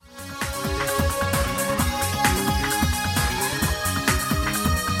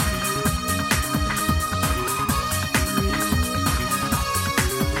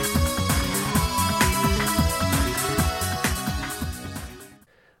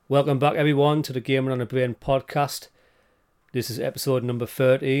Welcome back, everyone, to the Gaming on a Brain podcast. This is episode number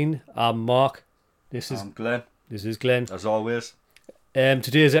 13. I'm Mark. I'm Glenn. This is Glenn. As always.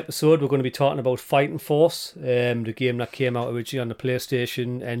 Today's episode, we're going to be talking about Fighting Force, the game that came out originally on the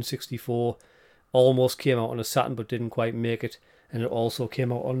PlayStation, N64, almost came out on the Saturn but didn't quite make it, and it also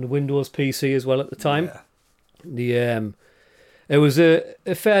came out on the Windows PC as well at the time. Yeah. It was a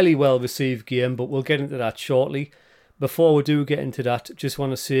fairly well-received game, but we'll get into that shortly. Before we do get into that, just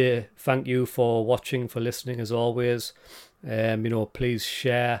want to say thank you for watching, for listening as always. Please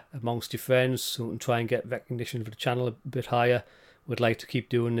share amongst your friends so we can try and get recognition for the channel a bit higher. We'd like to keep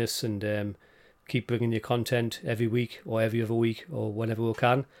doing this and keep bringing you content every week or every other week or whenever we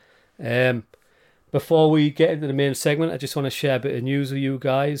can. Before we get into the main segment, I just want to share a bit of news with you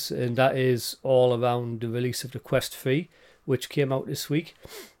guys, and that is all around the release of the Quest 3, which came out this week.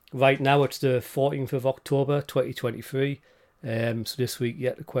 Right now it's the 14th of October 2023. So this week,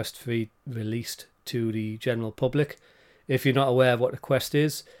 the Quest 3 released to the general public. If you're not aware of what the Quest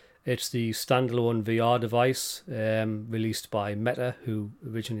is, it's the standalone VR device released by Meta, who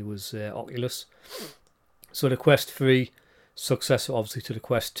originally was Oculus. So the Quest 3, successor obviously to the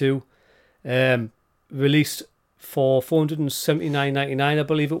Quest 2, released for $479.99, I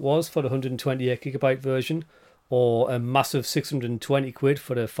believe it was, for the 128GB version, or a massive 620 quid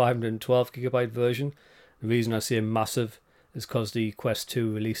for the 512GB version. The reason I say massive is because the Quest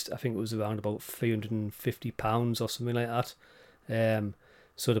 2 released, I think it was around about £350 or something like that.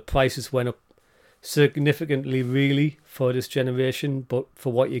 So the prices went up significantly really for this generation, but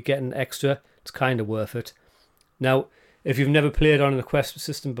for what you're getting extra, it's kind of worth it. Now, if you've never played on a Quest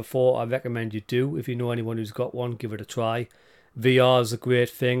system before, I recommend you do. If you know anyone who's got one, give it a try. VR is a great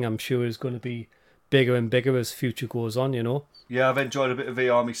thing. I'm sure it's going to be bigger and bigger as future goes on, you know. Yeah, I've enjoyed a bit of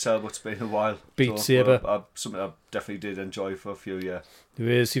VR myself, but it's been a while. Beat Saber. Something I definitely did enjoy for a few, yeah.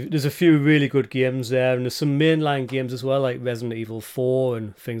 There's a few really good games there, and there's some mainline games as well, like Resident Evil 4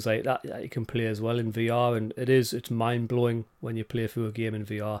 and things like that you can play as well in VR, and it's mind-blowing when you play through a game in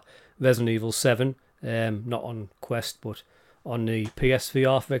VR. Resident Evil 7, not on Quest, but on the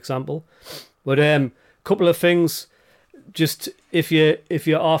PSVR, for example. But couple of things. Just if you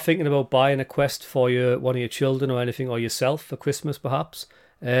are thinking about buying a Quest for one of your children or anything, or yourself for Christmas perhaps,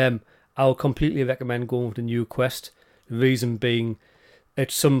 I would completely recommend going with the new Quest. The reason being, at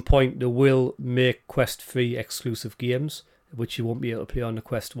some point they will make Quest 3 exclusive games, which you won't be able to play on the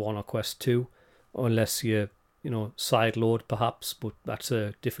Quest 1 or Quest 2, unless you sideload perhaps, but that's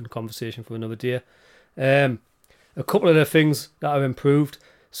a different conversation for another day. A couple of the things that are improved.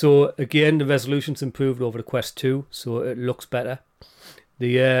 So again, the resolution's improved over the Quest 2, so it looks better.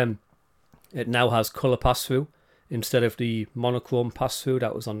 It now has colour pass-through instead of the monochrome pass-through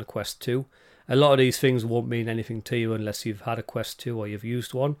that was on the Quest 2. A lot of these things won't mean anything to you unless you've had a Quest 2 or you've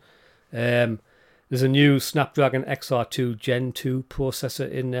used one. There's a new Snapdragon XR2 Gen 2 processor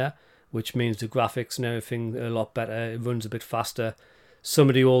in there, which means the graphics and everything are a lot better. It runs a bit faster. Some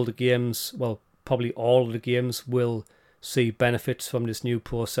of the older games, well, probably all of the games will see benefits from this new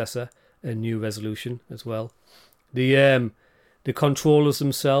processor and new resolution as well. The controllers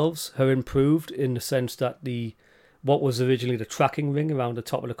themselves are improved in the sense that what was originally the tracking ring around the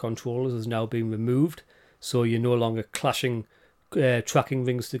top of the controllers has now been removed, so you're no longer clashing tracking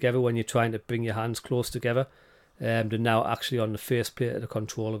rings together when you're trying to bring your hands close together. They're now actually on the faceplate of the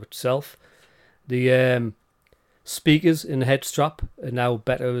controller itself. The speakers in the head strap are now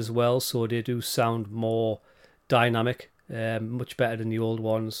better as well, so they do sound more dynamic, much better than the old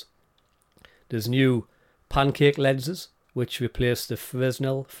ones. There's new pancake lenses which replace the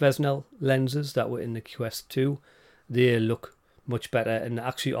Fresnel lenses that were in the Quest 2. They look much better and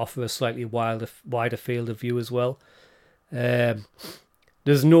actually offer a slightly wider field of view as well.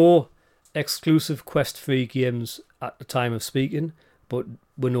 There's no exclusive Quest 3 games at the time of speaking, but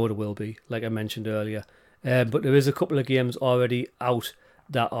we know there will be, like I mentioned earlier. But there is a couple of games already out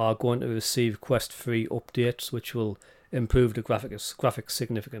that are going to receive Quest 3 updates, which will improve the graphics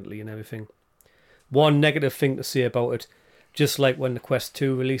significantly and everything. One negative thing to say about it, just like when the Quest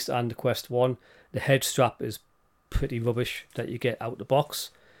 2 released and the Quest 1, the head strap is pretty rubbish that you get out the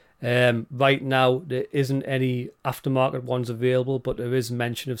box. Right now, there isn't any aftermarket ones available, but there is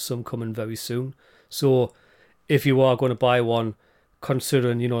mention of some coming very soon. So if you are going to buy one,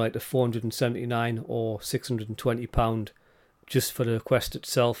 considering, like the $479 or £620 just for the Quest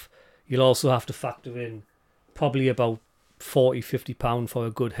itself, you'll also have to factor in probably about £40-50 for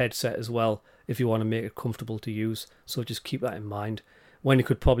a good headset as well if you want to make it comfortable to use. So just keep that in mind when you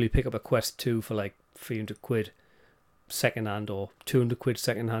could probably pick up a Quest 2 for like 300 quid second hand or 200 quid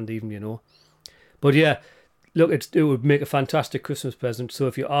second hand even, But yeah, look, it would make a fantastic Christmas present. So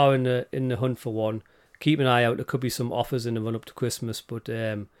if you are in the hunt for one, keep an eye out. There could be some offers in the run up to Christmas, but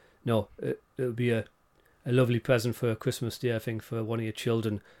no, it would be a lovely present for Christmas Day, I think, for one of your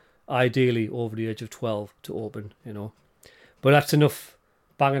children, ideally over the age of 12 to open, But that's enough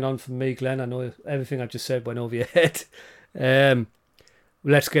banging on from me, Glenn. I know everything I just said went over your head.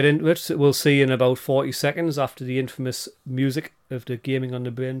 Let's get into it. We'll see you in about 40 seconds after the infamous music of the Gaming on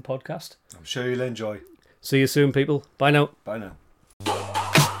the Brain podcast. I'm sure you'll enjoy. See you soon, people. Bye now. Bye now.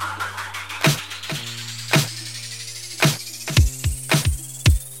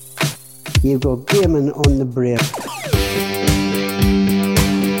 You've got Gaming on the Brain.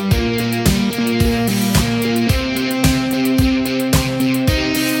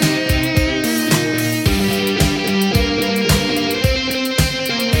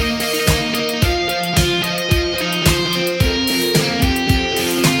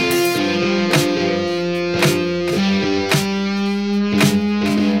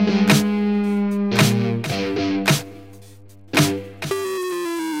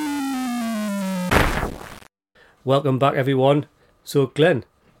 Welcome back, everyone. So, Glenn,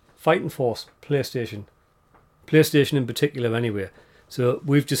 Fighting Force, PlayStation in particular anyway. So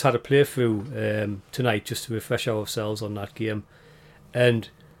we've just had a playthrough tonight just to refresh ourselves on that game. And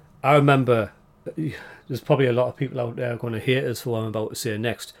I remember, there's probably a lot of people out there going to hate us for what I'm about to say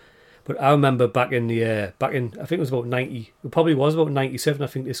next. But I remember back in, I think it was about 90, it probably was about 97, I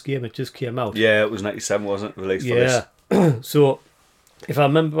think this game had just came out. Yeah, it was 97, wasn't it, released for this? Yeah. So, if I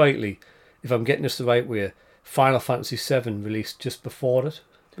remember rightly, if I'm getting this the right way, Final Fantasy VII released just before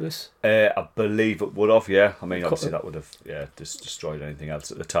this. I believe it would have, yeah. I mean, obviously that would have, destroyed anything else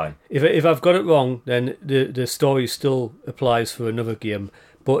at the time. If I've got it wrong, then the story still applies for another game.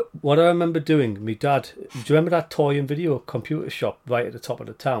 But what I remember doing, my dad, do you remember that toy and video computer shop right at the top of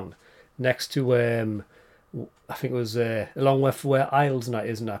the town, next to I think it was along where Isles and that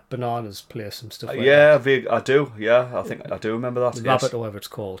is, and that Bananas place and stuff like that. I do. Yeah, I think I do remember that. The Rabbit or whatever it's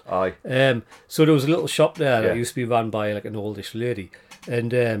called. Aye. So there was a little shop there that used to be run by like an oldish lady,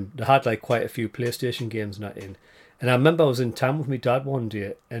 and they had like quite a few PlayStation games and that in. And I remember I was in town with my dad one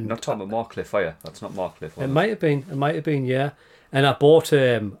day, and not talking about Markcliffe, are you? That's not Markcliffe. It might have been, yeah. And I bought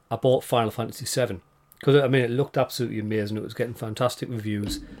Final Fantasy VII because I mean it looked absolutely amazing. It was getting fantastic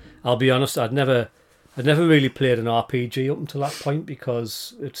reviews. I'll be honest, I'd never really played an RPG up until that point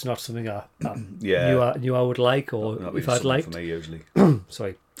because it's not something I knew I would like or not if really I'd liked. For me, usually.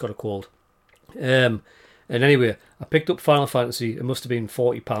 Sorry, got a cold. And anyway, I picked up Final Fantasy. It must have been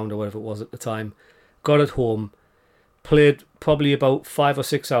 £40 or whatever it was at the time. Got it home, played probably about 5 or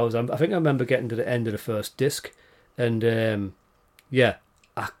 6 hours. I think I remember getting to the end of the first disc, and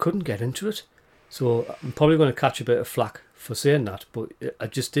I couldn't get into it. So I'm probably going to catch a bit of flack for saying that, but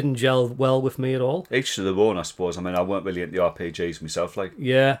it just didn't gel well with me at all. Each to their own, I suppose. I mean, I weren't really into RPGs myself, like.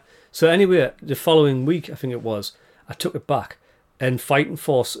 Yeah. So anyway, the following week, I think it was, I took it back, and Fighting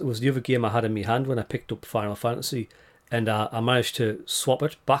Force was the other game I had in my hand when I picked up Final Fantasy, and I managed to swap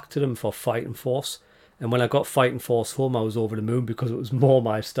it back to them for Fighting Force. And when I got Fighting Force home, I was over the moon because it was more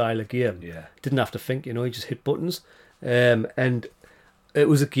my style of game. Yeah. Didn't have to think, you just hit buttons. And it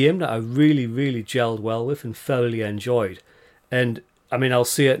was a game that I really, really gelled well with and thoroughly enjoyed. And I mean, I'll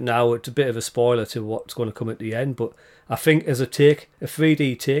see it now. It's a bit of a spoiler to what's going to come at the end, but I think as a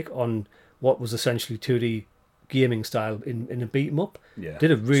 3D take on what was essentially 2D gaming style in a beat 'em up,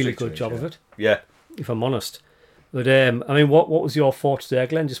 did a really good job of it. Yeah, if I'm honest. But I mean, what was your thoughts there,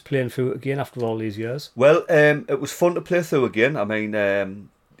 Glenn? Just playing through it again after all these years. Well, it was fun to play through again. I mean,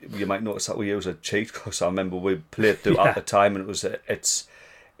 you might notice that we use a cheat because I remember we played through at the time, and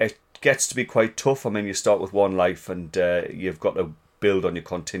it gets to be quite tough. I mean, you start with one life, and you've got to build on your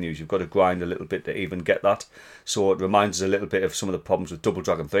continues. You've got to grind a little bit to even get that. So it reminds us a little bit of some of the problems with Double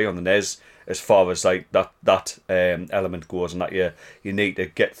Dragon 3 on the NES, as far as like that element goes, and that you need to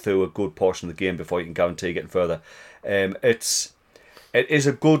get through a good portion of the game before you can guarantee getting further. It is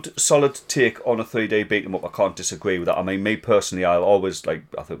a good, solid take on a 3D beat 'em up. I can't disagree with that. I mean, me personally, I'll always we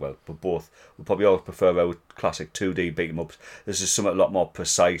probably always prefer our classic 2D beat 'em ups. This is something a lot more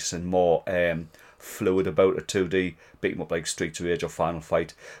precise and more fluid about a 2D beat 'em up like Streets of Rage or Final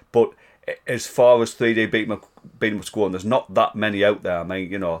Fight. But as far as 3D beat 'em ups go, there's not that many out there. I mean,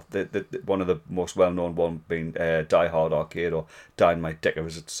 the one of the most well-known one being Die Hard Arcade or Dynamite Decker,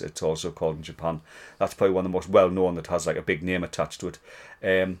 as it's also called in Japan. That's probably one of the most well-known that has like a big name attached to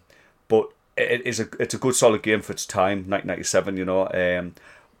it. But it's a good solid game for its time, 1997.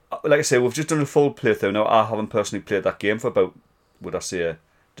 Like I say, we've just done a full playthrough. Now, I haven't personally played that game for about,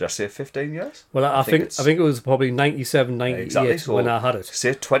 did I say 15 years? Well, I think it was probably 97, 98 exactly. So when I had it.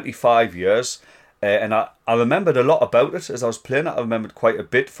 Say 25 years. And I remembered a lot about it as I was playing it. I remembered quite a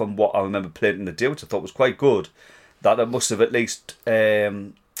bit from what I remember playing in the day, which I thought was quite good. That it must have at least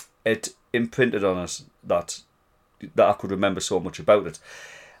it imprinted on us that I could remember so much about it.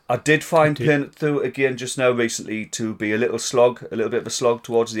 I did find playing it through again just now recently to be a little bit of a slog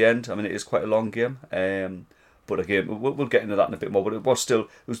towards the end. I mean, it is quite a long game. But again, we'll get into that in a bit more. But it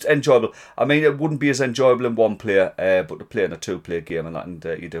was enjoyable. I mean, it wouldn't be as enjoyable in one player, but to play in a two-player game and that, and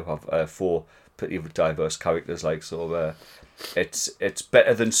you do have 4 pretty diverse characters. It's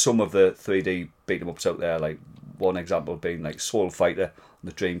better than some of the 3D beat 'em ups out there. Like one example being like Soul Fighter on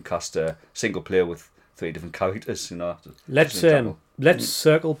the Dreamcast, single player with 3 different characters. Let's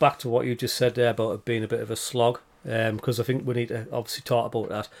circle back to what you just said there about it being a bit of a slog. Because I think we need to obviously talk about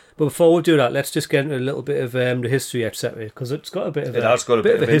that. But before we do that, let's just get into a little bit of the history, etc. Because it's got a bit of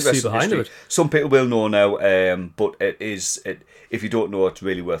a history behind it. Some people will know now, but if you don't know, it's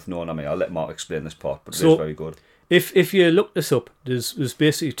really worth knowing. I mean, I'll let Mark explain this part, but it is very good. If you look this up, there's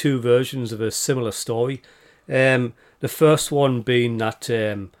basically 2 versions of a similar story. The first one being that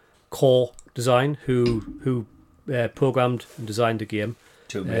Core Design, who programmed and designed the game.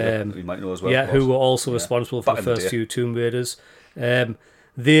 Tomb Raider, you might know as well. Yeah, who were also responsible for the first few Tomb Raiders.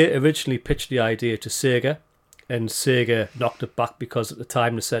 They originally pitched the idea to Sega, and Sega knocked it back because at the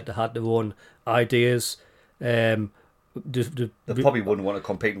time they said they had their own ideas. They probably wouldn't want to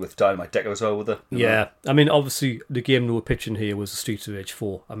compete with Dynamite Decker as well, would they? Yeah, I mean, obviously the game they were pitching here was Streets of Rage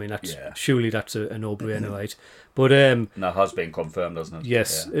 4. I mean, surely that's a no-brainer, right? But that has been confirmed, hasn't it?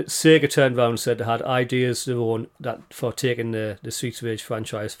 Yes, Sega turned around and said they had ideas of their own for taking the Streets of Rage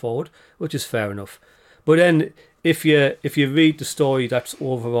franchise forward, which is fair enough. But then, if you read the story that's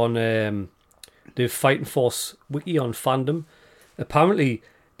over on the Fighting Force wiki on Fandom, apparently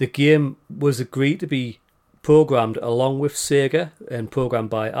the game was agreed to be programmed along with Sega and programmed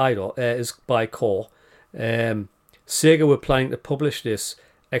by by Core. Sega were planning to publish this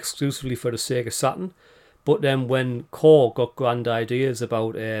exclusively for the Sega Saturn, but then when Core got grand ideas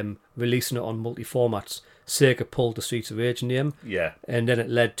about releasing it on multi-formats, Sega pulled the Streets of Rage name, and then it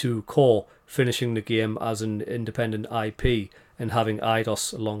led to Core finishing the game as an independent IP and having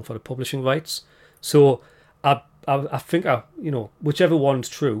Eidos along for the publishing rights. So I think whichever one's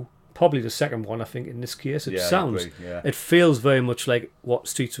true, probably the second one. I think in this case, it feels very much like what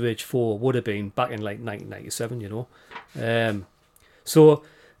Streets of Rage 4 would have been back in like 1997. So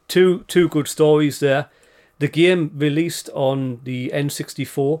two good stories there. The game released on the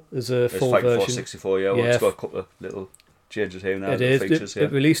N64 as a full version. 64, it's got a couple of little changes here and there.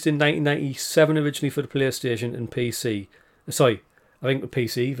 It released in 1997 originally for the PlayStation and PC. Sorry, I think the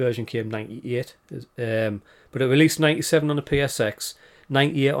PC version came 98. But it released 97 on the PSX,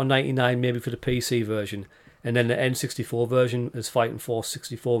 98 or 99 maybe for the PC version, and then the N64 version is Fighting Force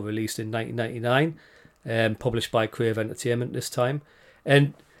 64, released in 1999, published by Crave Entertainment this time.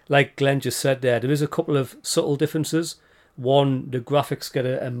 And like Glenn just said there is a couple of subtle differences. One, the graphics get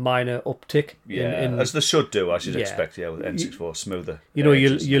a minor uptick. As they should do, I should expect, with N64 smoother.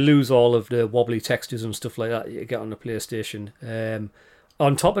 You lose all of the wobbly textures and stuff like that you get on the PlayStation.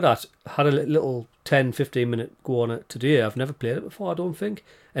 On top of that, I had a little 10-15 minute go on it today. I've never played it before, I don't think.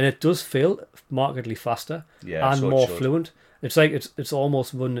 And it does feel markedly faster and more fluent. It's like it's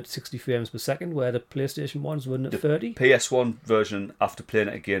almost running at 60 frames per second, where the PlayStation 1's running at 30. PS1 version, after playing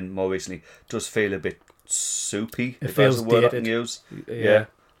it again more recently, does feel a bit soupy. It feels that's a word dated. I can use. Yeah.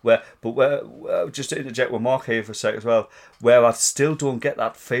 Where just to interject with Mark here for a sec as well, where I still don't get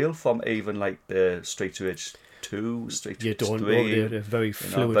that feel from even like the Streets of Rage 2, Streets of Rage 3. They're very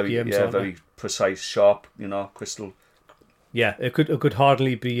fluid games. Very precise, sharp, crystal. Yeah, it could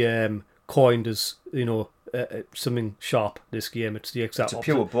hardly be coined as something sharp. This game, it's the exact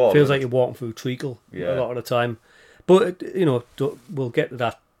opposite. Pure ball. Feels like you're walking through treacle a lot of the time. But we'll get to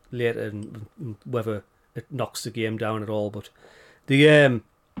that later and whether it knocks the game down at all. But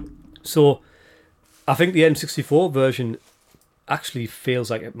so I think the N64 version actually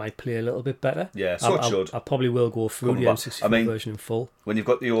feels like it might play a little bit better. Yeah, so it should. I probably will go through the N64 version in full. When you've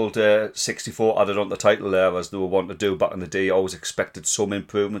got the old 64 added on the title there, as they were wanting to do back in the day, I always expected some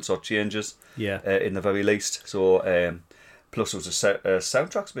improvements or changes. In the very least. So plus, it was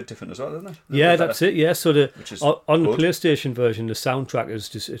soundtrack's a bit different as well, isn't it? That's it. Yeah, so on the PlayStation version, the soundtrack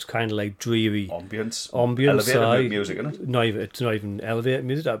it's kind of like dreary ambience, elevated music, isn't it? It's not even elevated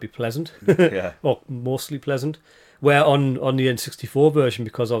music. That'd be pleasant. Yeah, or mostly pleasant. Where on the N64 version,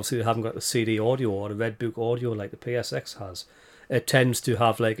 because obviously they haven't got the CD audio or the Red Book audio like the PSX has, it tends to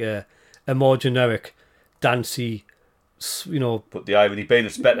have like a more generic, dancey But the irony being,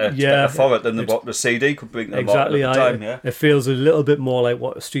 it's better for it than what the CD could bring to the market at the time. Yeah, it feels a little bit more like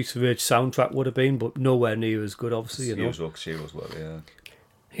what a Streets of Rage soundtrack would have been, but nowhere near as good, obviously. Heroes were, yeah.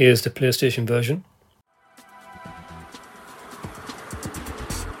 Here's the PlayStation version.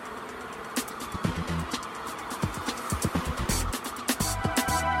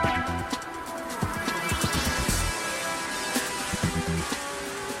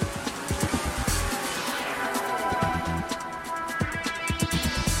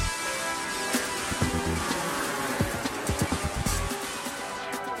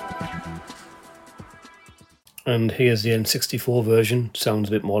 And here's the N64 version. Sounds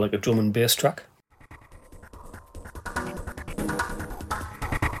a bit more like a drum and bass track.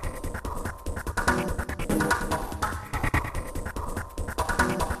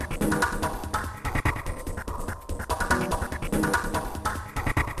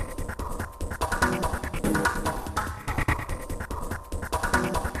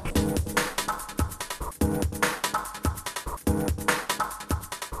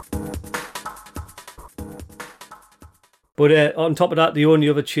 But on top of that, the only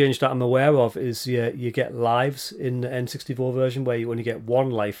other change that I'm aware of is you get lives in the N64 version, where you only get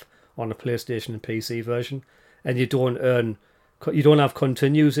one life on the PlayStation and PC version, and you don't have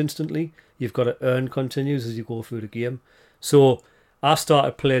continues instantly. You've got to earn continues as you go through the game. So I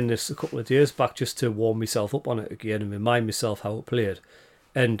started playing this a couple of days back just to warm myself up on it again and remind myself how it played,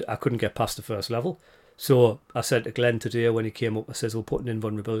 and I couldn't get past the first level. So I said to Glenn today when he came up, I says, we're putting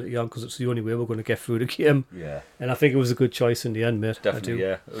invulnerability on because it's the only way we're going to get through the game. Yeah. And I think it was a good choice in the end, mate. Definitely,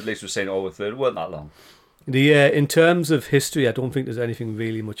 yeah. At least we're saying it all with it. It weren't that long. In terms of history, I don't think there's anything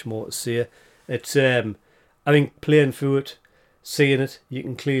really much more to say. It's, I think playing through it, seeing it, you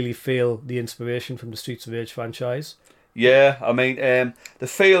can clearly feel the inspiration from the Streets of Rage franchise. Yeah, I mean, the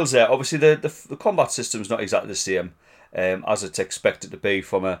feels there. Obviously, the combat system's not exactly the same. As it's expected to be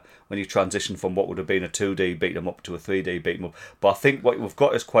when you transition from what would have been a 2D beat 'em up to a 3D beat 'em up. But I think what we've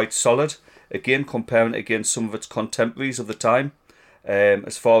got is quite solid. Again, comparing it against some of its contemporaries of the time,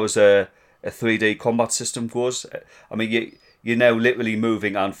 as far as a 3D combat system goes. I mean, you're now literally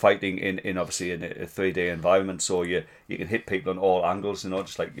moving and fighting in obviously in a 3D environment, so you can hit people on all angles,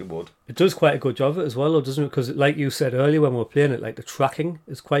 just like you would. It does quite a good job of it as well, though, doesn't it? Because like you said earlier when we were playing it, like the tracking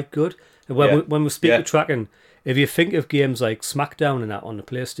is quite good. And when we speak of tracking, if you think of games like SmackDown and that on the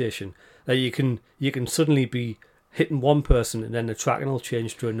PlayStation, that you can suddenly be hitting one person and then the tracking will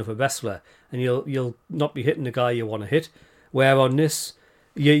change to another wrestler, and you'll not be hitting the guy you want to hit. Where on this,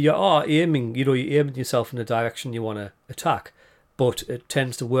 you are aiming, you're aiming yourself in the direction you want to attack, but it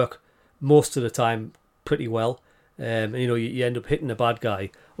tends to work most of the time pretty well. And you end up hitting a bad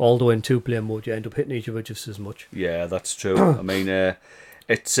guy, although in 2-player mode you end up hitting each other just as much. Yeah, that's true. I mean,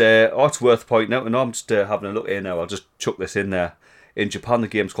 it's worth pointing out, and I'm just having a look here now. I'll just chuck this in there. In Japan, the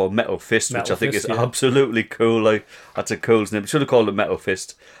game's called Metal Fist, which I think is absolutely cool. Like, that's a cool name. Should have called it Metal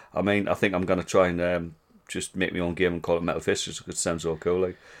Fist. I mean, I think I'm going to try and just make my own game and call it Metal Fist, just because it sounds so cool.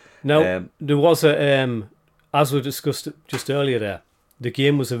 Like, now, there was as we discussed just earlier there, the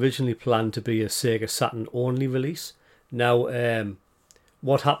game was originally planned to be a Sega Saturn only release. Now,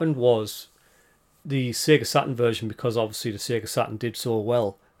 what happened was the Sega Saturn version, because obviously the Sega Saturn did so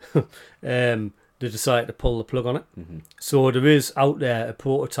well, they decided to pull the plug on it. Mm-hmm. So there is out there a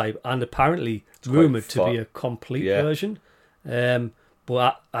prototype, and apparently rumoured to be a complete version.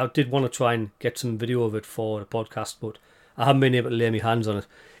 But I did want to try and get some video of it for the podcast, but I haven't been able to lay my hands on it.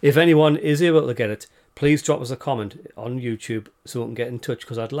 If anyone is able to get it, please drop us a comment on YouTube so we can get in touch,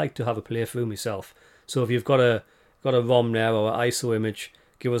 because I'd like to have a playthrough myself. So if you've got a ROM there or an ISO image,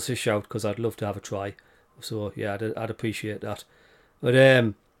 give us a shout, because I'd love to have a try. So yeah, I'd appreciate that. But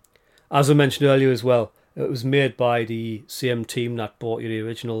as I mentioned earlier as well, it was made by the same team that bought you the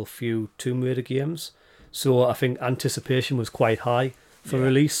original few Tomb Raider games. So I think anticipation was quite high for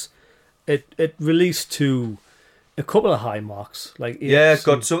release. It released to a couple of high marks. It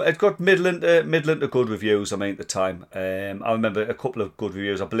got middling to good reviews. I mean, at the time, I remember a couple of good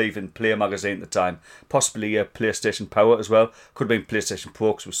reviews. I believe in Player Magazine at the time, possibly PlayStation Power as well. Could have been PlayStation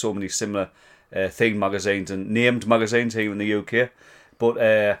Pro, because there were so many similar themed magazines and named magazines here in the UK. But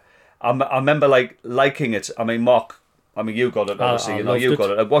I remember liking it. I mean, Mark, you got it, obviously. You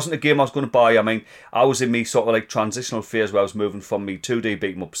got it. It wasn't a game I was going to buy. I mean, I was in me sort of transitional phase where I was moving from me 2D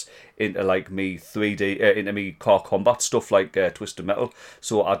beat 'em ups into me 3D, into me car combat stuff like Twisted Metal.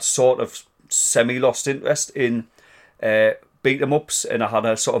 So I'd sort of semi-lost interest in beat 'em ups, and I had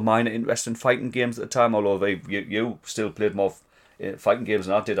a sort of minor interest in fighting games at the time, although you still played more fighting games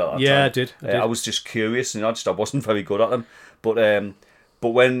than I did at that time. Yeah, I did. I was just curious, and I wasn't very good at them. But But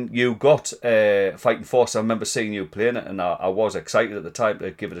when you got Fighting Force, I remember seeing you playing it, and I was excited at the time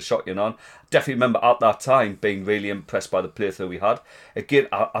to give it a shot. Definitely remember at that time being really impressed by the playthrough we had. Again,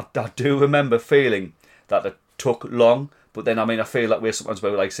 I do remember feeling that it took long, but then I feel that way sometimes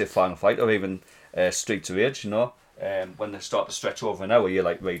about, like, say, Final Fight or even Streets of Rage. When they start to stretch over an hour, you're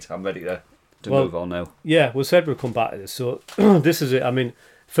like, right, I'm ready to move on now. Yeah, we said we'll come back to this. So this is it.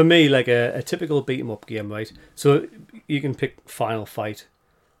 For me, like a typical beat 'em up game, right? So you can pick Final Fight.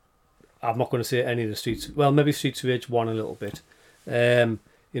 I'm not going to say any of the Streets. Well, maybe Streets of Rage 1 a little bit.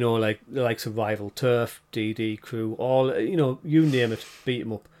 Like the likes of Rival Turf, DD Crew, all, you name it, beat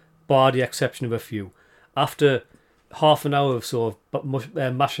 'em up, bar the exception of a few. After half an hour or so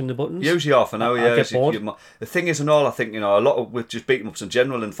of mashing the buttons, usually half an hour, I get bored. The thing is, and all, I think, a lot of with just beat 'em ups in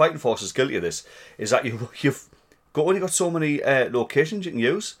general, and Fighting Force is guilty of this, is that you've only got so many locations you can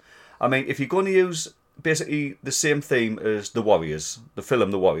use. If you're going to use basically the same theme as The Warriors, the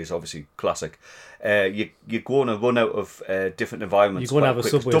film The Warriors, obviously classic, you're going to run out of different environments. You're going to have a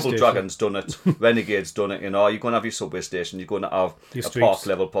subway Double station. Dragon's done it, Renegade's done it, you're going to have your subway station, you're going to have your a streets. Park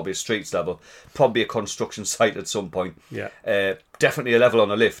level, probably a streets level, probably a construction site at some point. Yeah. Definitely a level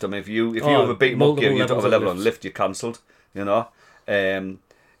on a lift. If you have a beat 'em up game, you don't have a level on a lift, you're cancelled,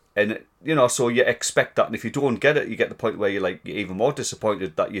 so you expect that, and if you don't get it, you get the point where you're even more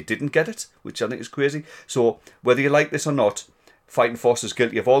disappointed that you didn't get it, which I think is crazy. So whether you like this or not, Fighting Force is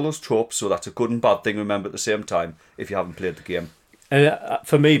guilty of all those tropes, so that's a good and bad thing, remember, at the same time, if you haven't played the game. And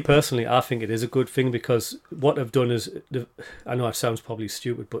for me personally, I think it is a good thing, because what they've done is, I know it sounds probably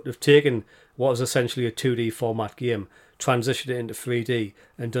stupid, but they've taken what was essentially a 2D format game, transitioned it into 3D,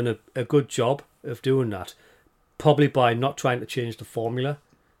 and done a good job of doing that, probably by not trying to change the formula.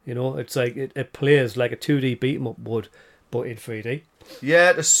 It's like it plays like a 2D beat 'em up would, but in 3D.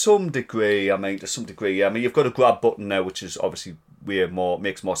 Yeah, to some degree. You've got a grab button now, which is obviously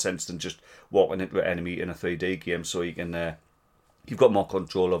makes more sense than just walking into an enemy in a 3D game. So you can, you've got more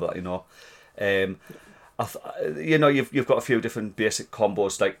control over that. You've got a few different basic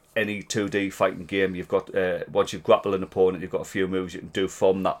combos, like any 2D fighting game. You've got once you've grappled an opponent, you've got a few moves you can do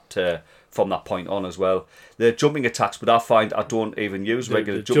from that point on as well. The jumping attacks, but I find I don't even use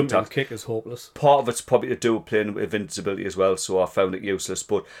regular the jumping jumping attacks. kick is hopeless. Part of it's probably to do with playing with invincibility as well, so I found it useless.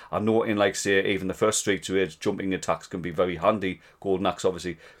 But I know in, like, say, even the first Street to Rage, jumping attacks can be very handy. Golden Axe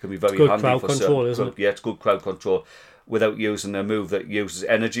obviously can be very handy. Crowd control, isn't it? Yeah, it's good crowd control without using a move that uses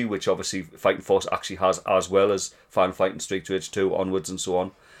energy, which obviously Fighting Force actually has, as well as Final Fight and Street to Rage 2 onwards and so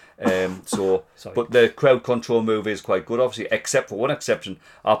on. But the crowd control move is quite good, obviously, except for one exception.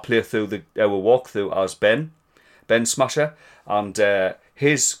 I'll play through our walkthrough as Ben Smasher, and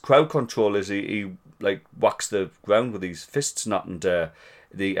his crowd control is he like whacks the ground with his fists and that, and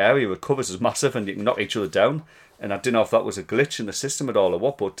the area it covers is massive, and you can knock each other down. And I didn't know if that was a glitch in the system at all or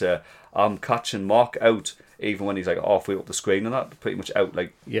what, but I'm catching Mark out even when he's like halfway up the screen and that, pretty much out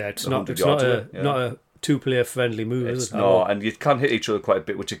like it's not a two-player friendly move, is it? No, and you can hit each other quite a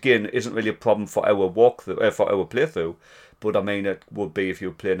bit, which again isn't really a problem for our for our playthrough. But it would be if you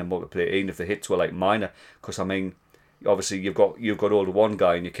were playing a multiplayer, even if the hits were like minor. Because obviously you've got all the one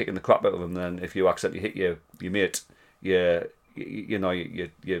guy and you're kicking the crap out of him. And then if you accidentally hit your mate, you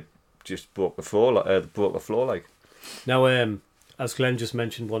just broke the floor like. Now, as Glenn just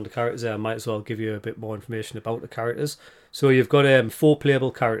mentioned, one of the characters there, I might as well give you a bit more information about the characters. So you've got 4 playable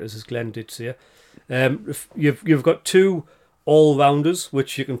characters, as Glenn did say. You've got 2 all-rounders,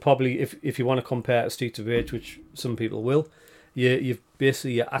 which you can probably, if you want to compare to Streets of Rage, which some people will, you've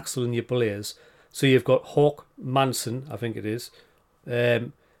basically your Axel and your Blaze. So you've got Hawk Manson, I think it is,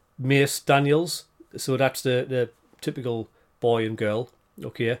 Mace Daniels, so that's the typical boy and girl,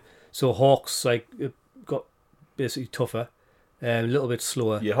 okay. So Hawk's like got basically tougher, a little bit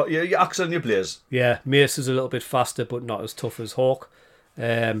slower. Yeah, your Axel and your Blaze. Yeah, Mace is a little bit faster, but not as tough as Hawk.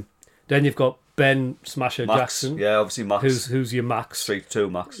 Then you've got Ben Smasher Max, Jackson. Yeah, obviously Max. Who's your Max? Street 2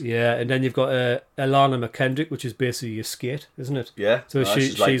 Max. Yeah, and then you've got Alana McKendrick, which is basically your Skate, isn't it? Yeah. So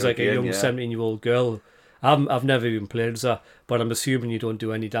she's like a young 17-year-old girl. I've never even played as her, but I'm assuming you don't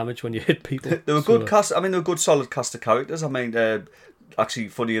do any damage when you hit people. They were good cast. They were good solid cast of characters. Actually,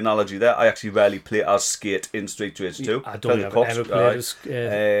 funny analogy there. I actually rarely play as Skate in Street Rage 2. I don't ever play as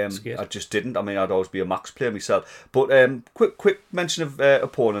Skate. I just didn't. I'd always be a Max player myself. But quick mention of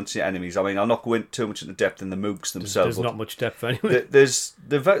opponents and enemies. I'm not going too much into depth in the mooks themselves. There's not much depth anyway.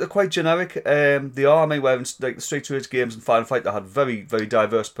 They're quite generic. They are. Where in like the Street Rage games and Final Fight, they had very, very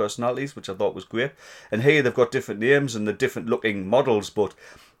diverse personalities, which I thought was great. And here they've got different names and the different looking models, but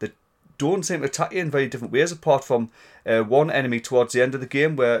don't seem to attack you in very different ways, apart from one enemy towards the end of the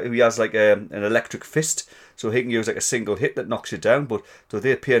game where he has like an electric fist, so he can use like a single hit that knocks you down. But so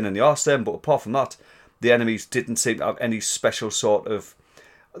they're a pain in the arse then. But apart from that, the enemies didn't seem to have any special sort of.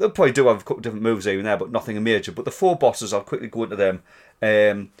 They'll probably do have a couple of different moves even there, but nothing major. But the 4 bosses, I'll quickly go into them.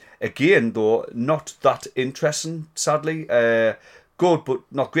 Again, though, not that interesting, sadly. Good, but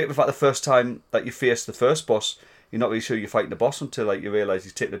not great. In fact, the first time that you face the first boss, you're not really sure you're fighting the boss until like you realise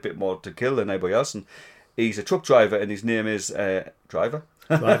he's taking a bit more to kill than anybody else. And he's a truck driver, and his name is Driver.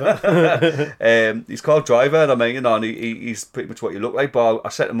 He's called Driver, and I mean, you know, and he's pretty much what you look like. But I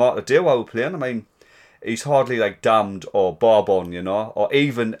said to Mark today while we were playing, I mean, he's hardly like Damned or Barbon, you know, or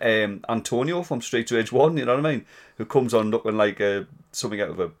even Antonio from Streets Rage 1, you know what I mean, who comes on looking like something out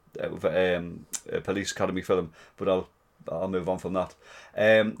of a police academy film. But I'll move on from that.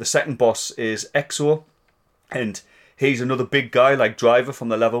 The second boss is Exo, and he's another big guy like Driver from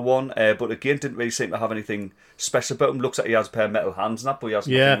the level 1, but again didn't really seem to have anything special about him. Looks like he has a pair of metal hands and that, but he has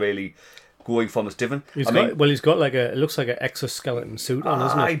nothing really going from his different. He's got like it looks like an exoskeleton suit on,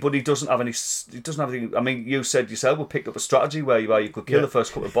 isn't it? But he doesn't have anything. I mean, you said yourself we picked up a strategy where you could kill the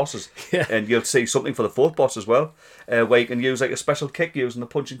first couple of bosses, and you'll see something for the 4th boss as well, where you can use like a special kick using the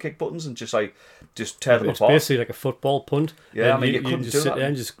punch and kick buttons and just tear them apart. It's basically like a football punt. Yeah, I mean, you couldn't just do sit that. there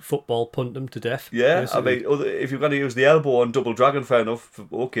and just football punt them to death. Yeah, basically. I mean, if you're going to use the elbow on Double Dragon, fair enough,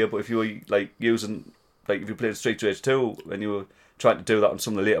 okay. But if you were like using, like if you played Street Rage 2 and you were trying to do that on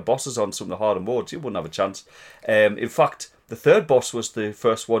some of the later bosses on some of the harder modes, you wouldn't have a chance. In fact, the 3rd boss was the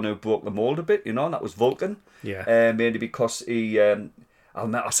first one who broke the mold a bit, you know, and that was Vulcan. Yeah. Mainly because he, I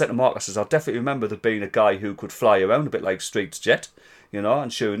said to Mark, I says, I definitely remember there being a guy who could fly around a bit like Street's Jet, you know,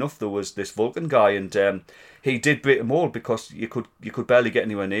 and sure enough, there was this Vulcan guy, and he did break the mold because you could barely get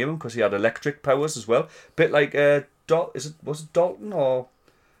anywhere near him because he had electric powers as well. Bit like, was it Dalton or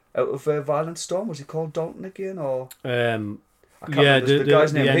out of Violent Storm? Was he called Dalton again, or? I can't remember the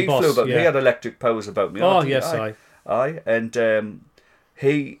guy's name. He flew about. He had electric powers about me. Oh yes, aye. And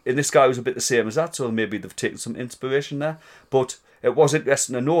this guy was a bit the same as that, so maybe they've taken some inspiration there. But it was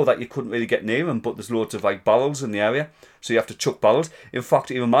interesting to know that you couldn't really get near him, but there's loads of like barrels in the area, so you have to chuck barrels. In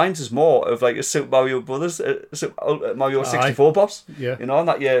fact, it reminds us more of like a Super Mario Brothers, Mario 64 boss. Yeah. You know, and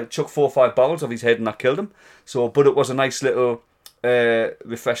that you chuck 4 or 5 barrels of his head and that killed him. So, but it was a nice little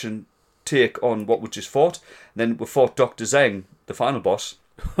refreshing take on what we just fought. And then we fought Dr. Zeng, the final boss.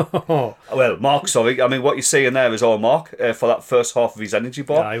 Well, Mark, sorry. I mean, what you're seeing there is all Mark for that first half of his energy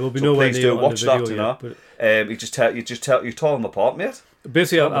bar. Yeah, he will be so nowhere please near do watch on the that, video you know. You tore them apart, mate.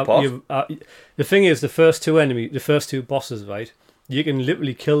 Basically, the thing is, the first two bosses, right? You can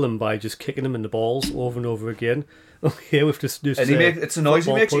literally kill them by just kicking them in the balls over and over again. Okay, with this. And it's a noise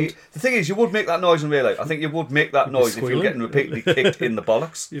he makes. The thing is, you would make that noise in real life. I think you would make that noise if you were getting repeatedly kicked in the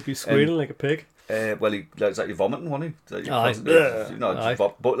bollocks. You'd be squealing like a pig. Well, it's like you're vomiting, wasn't he? Aye.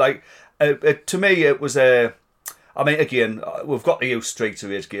 But like, to me, it was a. I mean, again, we've got to use Street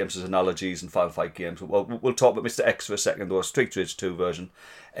Rage games as analogies and Final Fight games. We'll talk about Mr. X for a second, though. Street Rage 2 version.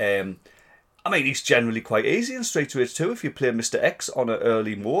 I mean, he's generally quite easy in Street Rage 2 if you play Mr. X on an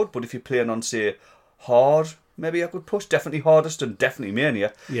early mode, but if you're playing on, say, hard, maybe I could push, definitely hardest and definitely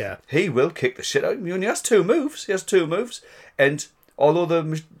Mania, he will kick the shit out of you. And he has 2 moves. And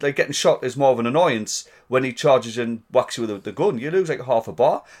although getting shot is more of an annoyance, when he charges and whacks you with the gun, you lose like half a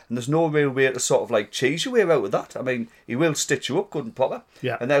bar, and there's no real way to sort of like cheese your way out with that. I mean, he will stitch you up good and proper.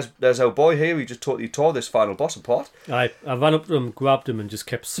 Yeah. And there's our boy here, he just totally tore this final boss apart. I ran up to him, grabbed him, and just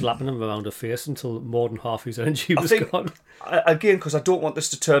kept slapping him around the face until more than half his energy was gone. Again, because I don't want this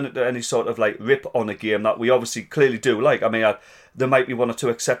to turn into any sort of like rip on a game that we obviously clearly do like. I mean, there might be 1 or 2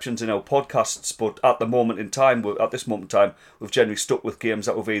 exceptions in our podcasts, but at this moment in time, we've generally stuck with games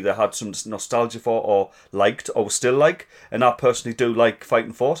that we've either had some nostalgia for or liked or still like. And I personally do like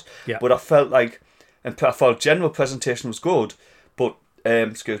Fighting Force. Yeah. But I felt general presentation was good, but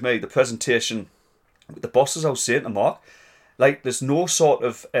the presentation with the bosses, I was saying to Mark, like there's no sort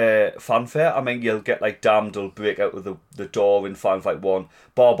of fanfare. I mean, you'll get like Damned will break out of the door in Final Fight 1.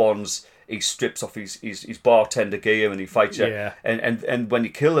 Barbon's, he strips off his bartender gear and he fights you. Yeah. And when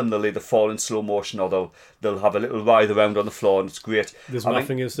you kill them, they'll either fall in slow motion or they'll have a little writhe around on the floor, and it's great. There's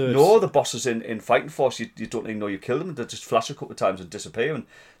nothing is there. No, the bosses in Fighting Force, you don't even know you killed them. They just flash a couple of times and disappear. And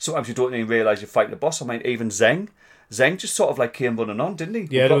sometimes you don't even realise you're fighting a boss. I mean, even Zeng just sort of like came running on, didn't he?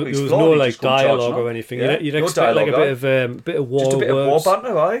 Yeah, there was no like dialogue or anything. Yeah. You'd expect like a bit of war, just a bit of war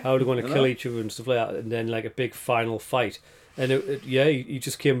banter, right? How they're going to kill each other and stuff like that, and then like a big final fight. And he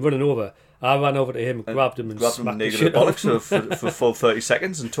just came running over. I ran over to him and grabbed him and smacked the shit out of him for full 30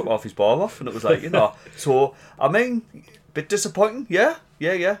 seconds and took off his bar off, and it was like, you know. So I mean, Bit disappointing, yeah.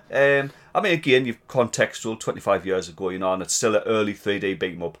 I mean, again, you've contextual 25 years ago, and it's still an early 3D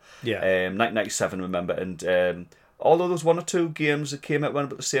beat 'em up. Yeah. 1997, remember, and although there was one or two games that came out around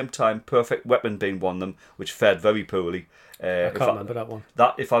about the same time, Perfect Weapon being one of them, which fared very poorly. I can't remember that one.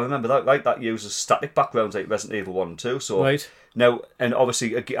 That, if I remember that right, that uses static backgrounds like Resident Evil 1 and 2. So right. Now, and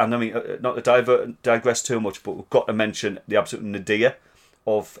obviously, and I mean, not to digress too much, but we've got to mention the absolute nadir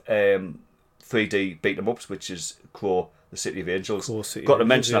of 3D beat 'em ups, which is Crow, the City of Angels. Got to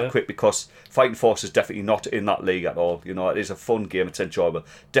mention that quick because Fighting Force is definitely not in that league at all. It is a fun game, it's enjoyable.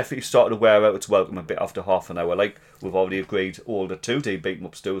 Definitely started to wear out its welcome a bit after half an hour, like we've already agreed older 2D beat 'em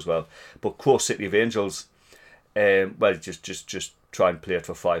ups do as well. But Crow, City of Angels, well, just try and play it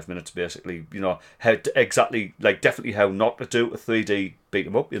for 5 minutes, basically. How to, exactly, like definitely how not to do a 3D beat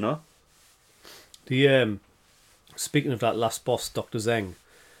 'em up. The speaking of that last boss, Dr. Zeng,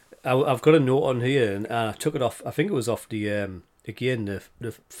 I've got a note on here, and I took it off. I think it was off the again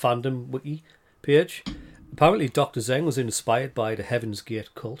the fandom wiki page. Apparently, Dr. Zeng was inspired by the Heaven's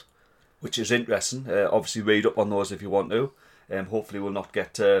Gate cult, which is interesting. Obviously, read up on those if you want to. Hopefully we'll not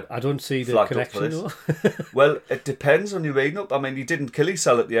get I don't see the connection though. Well, it depends on you reading up. I mean, he didn't kill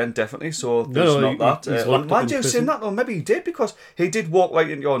himself at the end, definitely, so there's not that. Mind you saying that, or maybe he did, because he did walk right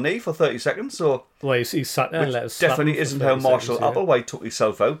into your knee for 30 seconds, so... Well, he sat there and let us definitely isn't how Marshall Applewhite took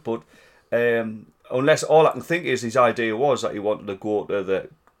himself out, but unless all I can think is his idea was that he wanted to go to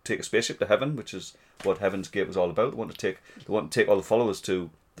take a spaceship to heaven, which is what Heaven's Gate was all about. They want to take all the followers to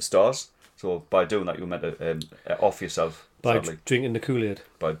the stars, so by doing that you're meant to off yourself. By sadly. Drinking the Kool-Aid.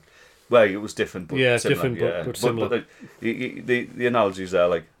 Well, it was different, but yeah, similar. Different, but similar. But the analogies there,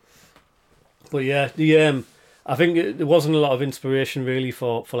 like. But yeah, I think there wasn't a lot of inspiration really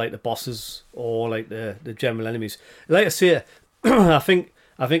for like the bosses or like the general enemies. Like I say, I think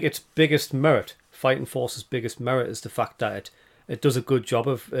its biggest merit, Fighting Force's biggest merit, is the fact that it does a good job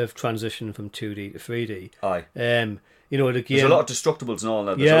of transitioning from 2D to 3D. Aye. The game, there's a lot of destructibles and all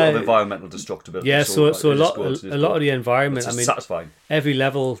that. There's a lot of environmental destructibility. Yeah, so a lot of the environment. I mean, satisfying. Every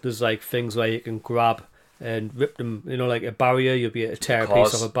level there's like things where you can grab and rip them. Like a barrier, you'll be able to tear a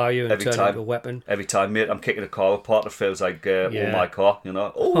piece off a barrier and turn it into a weapon. Every time, mate, I'm kicking a car apart, it feels like oh my car,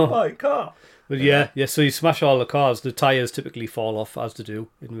 oh my car. But yeah. So you smash all the cars. The tires typically fall off, as they do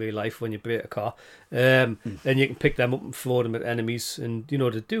in real life when you break a car. And you can pick them up and throw them at enemies, and they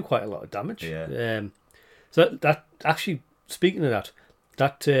do quite a lot of damage. Yeah. So that actually, speaking of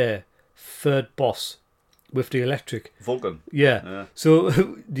that third boss with the electric Vulcan. Yeah. So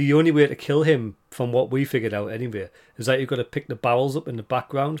the only way to kill him, from what we figured out anyway, is that you've got to pick the barrels up in the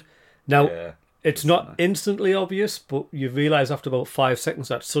background. Now, it's not instantly obvious, but you realise after about 5 seconds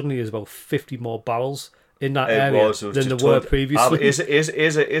that suddenly there's about 50 more barrels in that area than there were previously.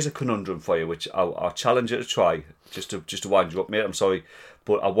 Is a conundrum for you, which I'll challenge you to try, just to wind you up, mate. I'm sorry,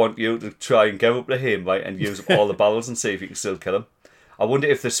 but I want you to try and go up to him, right, and use up all the barrels and see if you can still kill him. I wonder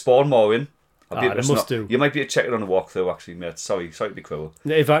if they spawn more in. They must do. You might be able to check it on a walkthrough, actually, mate. Sorry to be cruel.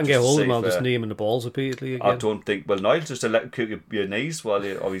 If I can get hold of him, I'll just knee him in the balls repeatedly again. I don't think... Well, no, he'll just electrocute your knees or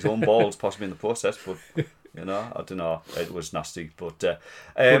his own balls, possibly in the process, but... I don't know. It was nasty, but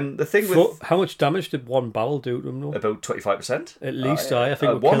the thing with how much damage did one barrel do to him? Though? About 25%. At least, I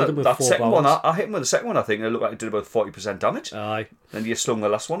think we killed him with that 4 second barrels. one, I hit him with the second one. I think it looked like it did about 40% damage. Aye. Then you slung the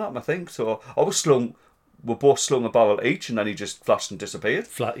last one at him, I think. So we both slung a barrel each, and then he just flashed and disappeared.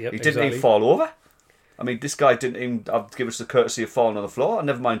 Yep, he didn't even fall over. I mean, this guy didn't even give us the courtesy of falling on the floor. And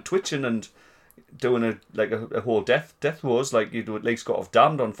never mind twitching and doing a whole death throws, like you'd at least got off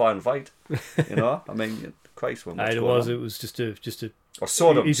damned on Final Fight. I mean. Christ, it was just a. Or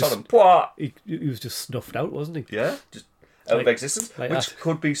Sodom. He was just snuffed out, wasn't he? Yeah, just out of existence, which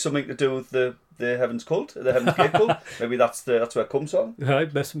could be something to do with the Heaven's Cult, the Heaven's Gate cult. Maybe that's where it comes from.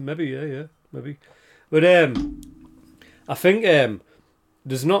 Maybe, yeah, maybe. But I think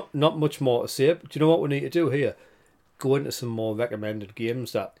there's not much more to say. But do you know what we need to do here? Go into some more recommended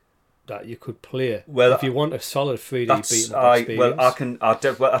games that you could play. Well, if you want a solid 3D beat 'em up experience.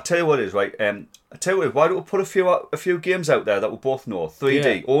 I'll tell you what it is, right? I tell you what, why don't we put a few games out there that we both know,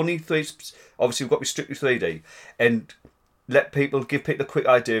 3D, only 3. Obviously, we've got to be strictly 3D, and give people a quick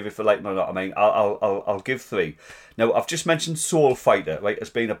idea of if they like them or not. I mean, I'll give 3. Now, I've just mentioned Soul Fighter, right? As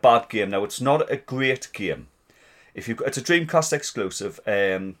being a bad game. Now, it's not a great game. It's a Dreamcast exclusive.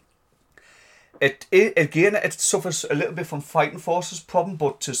 It suffers a little bit from Fighting Force's problem,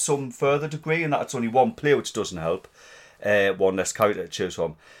 but to some further degree, and that it's only one player, which doesn't help. One less character to choose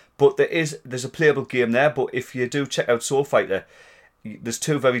from. But there's a playable game there. But if you do check out Soul Fighter, there's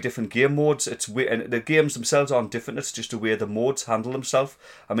two very different game modes. And the games themselves aren't different. It's just the way the modes handle themselves.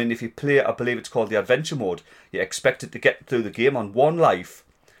 I mean, if you play, I believe it's called the adventure mode. You're expected to get through the game on one life,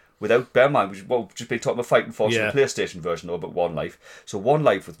 without, bear in mind, we've just been talking about Fighting Force, the PlayStation version, or about one life. So one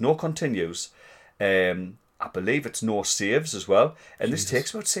life with no continues. I believe it's no saves as well, and this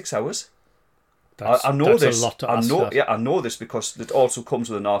takes about 6 hours. I know this. A lot to ask for. Yeah, I know this because it also comes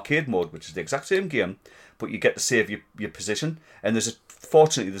with an arcade mode, which is the exact same game, but you get to save your position. And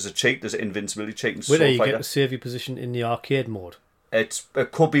fortunately, there's a cheat. There's an invincibility cheat in Soul Fighter. You get to save your position in the arcade mode. It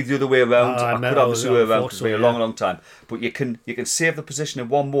could be the other way around. I could have the other way around because it's been a long time. But you can save the position in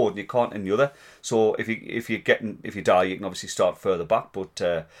one mode and you can't in the other. So if you die, you can obviously start further back.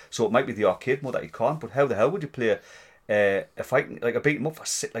 But so it might be the arcade mode that you can't. But how the hell would you play a fighting, like a beat 'em up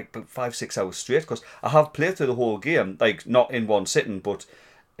for about 5-6 hours straight? Because I have played through the whole game, like not in one sitting, but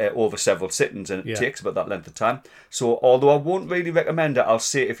over several sittings, and it takes about that length of time. So although I won't really recommend it, I'll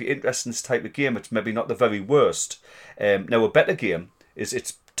say if you're interested in this type of game, it's maybe not the very worst. Now a better game is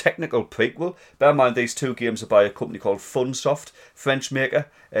its technical prequel. Bear in mind these two games are by a company called Funsoft, French maker.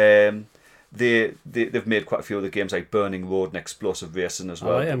 They've made quite a few other games like Burning Road and Explosive Racing as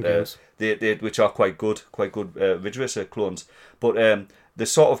well. Games. Which are quite good Ridge Racer clones. But the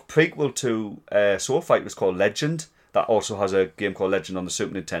sort of prequel to Soul Fighter was called Legend. That also has a game called Legend on the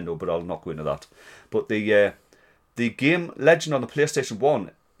Super Nintendo, but I'll not go into that. But the game Legend on the PlayStation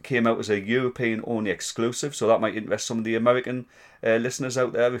 1 came out as a European-only exclusive, so that might interest some of the American listeners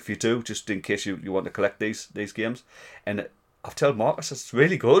out there, if you do, just in case you want to collect these games. And I've told Marcus it's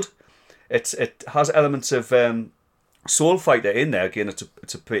really good. It has elements of Soul Fighter in there. Again, it's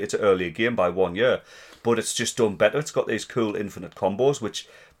an earlier game by 1 year, but it's just done better. It's got these cool infinite combos, which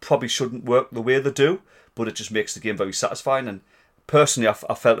probably shouldn't work the way they do, but it just makes the game very satisfying. And personally, I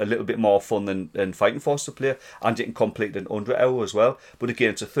felt a little bit more fun than Fighting Force to play, and you can complete it in under an hour as well. But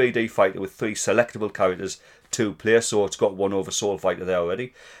again, it's a 3D fighter with 3 selectable characters to play, so it's got one over Soul Fighter there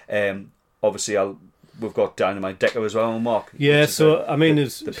already. Obviously, we've got Dynamite Decker as well, Mark. Yeah, so I mean,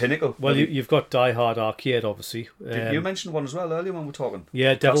 there's the pinnacle. Well, you've got Die Hard Arcade, obviously. You mentioned one as well earlier when we were talking.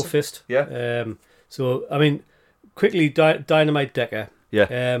 Yeah, Devil Fist. Yeah. So I mean, quickly, Dynamite Decker.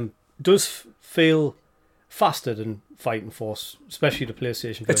 Yeah. Does feel faster than Fighting Force, especially the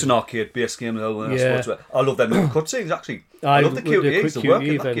PlayStation version. It's an arcade-based game, though. I love them cutscenes, actually. I love the QTEs, the work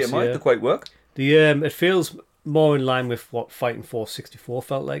in that game, right? They quite work. It feels more in line with what Fighting Force 64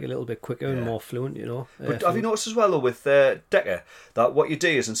 felt like, a little bit quicker and more fluent, you know. But have you noticed as well, though, with Decker, that what you do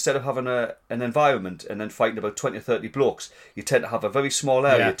is instead of having an environment and then fighting about 20 or 30 blokes, you tend to have a very small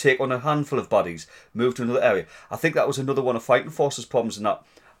area, take on a handful of baddies, move to another area. I think that was another one of Fighting Force's problems in that,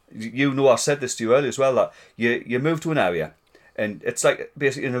 you know, I said this to you earlier as well, that you move to an area and it's like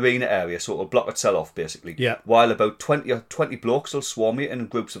basically an arena area, so it'll block itself off basically. Yeah. While about 20 blokes will swarm you in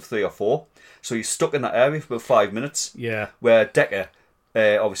groups of 3 or 4. So you're stuck in that area for about 5 minutes. Yeah. Where Decker,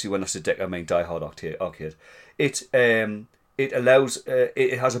 obviously when I say Decker I mean Die Hard Arcade. It allows,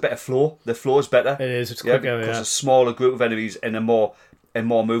 it has a better flow. The flow is better. It is. It's quicker. Because a smaller group of enemies and a more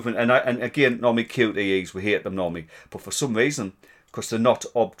movement. And again, normally QTEs, we hate them normally, but for some reason, because they're not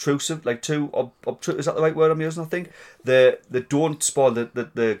obtrusive, like too obtrusive, is that the right word I'm using? I think they don't spoil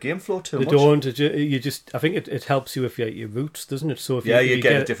the game flow too much. They don't. You just, I think it helps you with your routes, doesn't it? So if you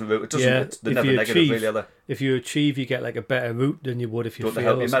get a different route. It doesn't. They're never negative, really, are they? If you achieve, you get like a better route than you would if you fail. Don't they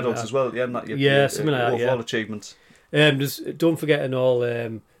help your medals as well? Yeah, something like that. Overall achievements. Don't forget and all.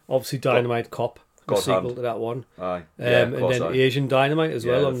 Obviously, Dynamite Cop. The sequel to that one. Aye. And then Asian Dynamite as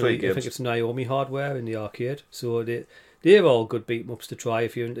well. I think it's Naomi hardware in the arcade. So they're all good beat 'em ups to try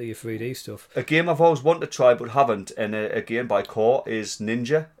if you're into your 3D stuff. A game I've always wanted to try but haven't, and a game by Core, is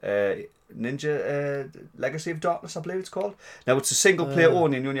Ninja Legacy of Darkness, I believe it's called. Now it's a single player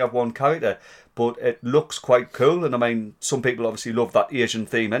only, and you only have one character, but it looks quite cool. And I mean, some people obviously love that Asian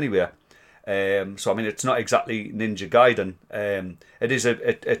theme anyway. So I mean, it's not exactly Ninja Gaiden.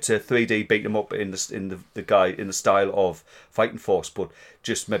 It's a 3D beat 'em up in the style of Fighting Force, but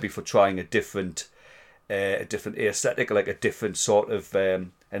just maybe for trying a different aesthetic, like a different sort of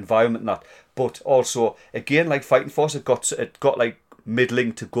environment and that. But also, again, like Fighting Force, it got like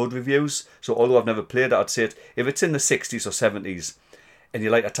middling to good reviews. So although I've never played it, I'd say if it's in the 60s or 70s and you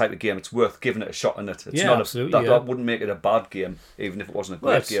like that type of game, it's worth giving it a shot in it. It's not absolutely. That wouldn't make it a bad game, even if it wasn't a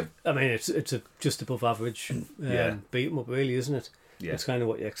great game. I mean, it's a just above average beat 'em up, really, isn't it? Yeah. It's kind of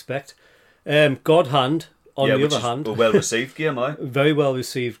what you expect. God Hand, on the other hand, a well received game, very well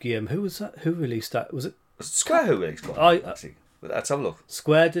received game. Who was that? Who released that? Was it Square? Who released it? Actually, let's have a look.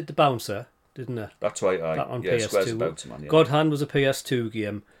 Square did the Bouncer, didn't it? That's right. That on PS2. PS2. Bouncer, man, God Hand was a PS2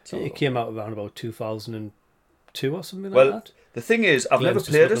 game. It came out around about 2002 or something like that. The thing is, I've never Glenn's just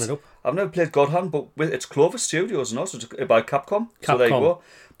played looking it. it up. I've never played God Hand, but it's Clover Studios and also by Capcom. So there you Capcom. go.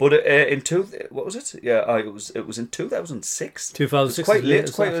 But what was it? Yeah, it was in 2006. 2006 It's quite is late. late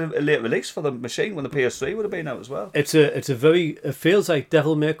It's as quite that. a late release for the machine when the PS3 would have been out as well. It's a very, it feels like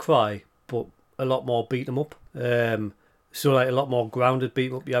Devil May Cry, but a lot more beat 'em up. So like a lot more grounded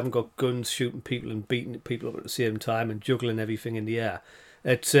beat 'em up. You haven't got guns shooting people and beating people up at the same time and juggling everything in the air.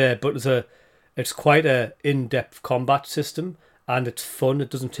 It's quite a in-depth combat system, and it's fun.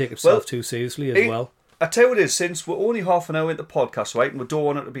 It doesn't take itself too seriously as well. I tell you what it is, since we're only half an hour into the podcast, right, and we don't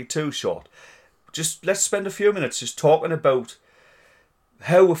want it to be too short, just let's spend a few minutes just talking about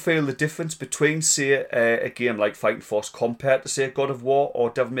how we feel the difference between, say, a game like Fighting Force compared to, say, God of War or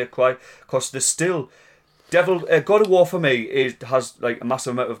Devil May Cry, because there's still God of War for me has like a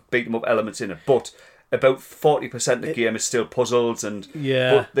massive amount of beat 'em up elements in it, but about 40% of the game is still puzzles and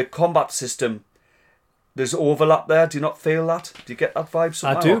but the combat system. There's overlap there. Do you not feel that? Do you get that vibe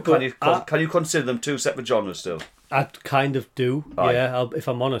somehow? I do, Or can you consider them two separate genres still? I kind of do, Aye. yeah, if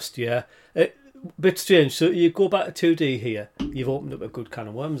I'm honest, yeah. Bit strange. So you go back to 2D here, you've opened up a good can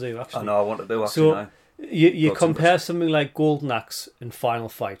of worms here, actually. I know, I want to do actually So now. you compare something like Golden Axe and Final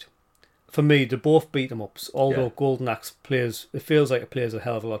Fight. For me, they're both beat 'em ups, although Yeah. Golden Axe it feels like it plays a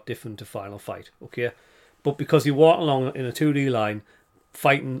hell of a lot different to Final Fight, okay? But because you walk along in a 2D line,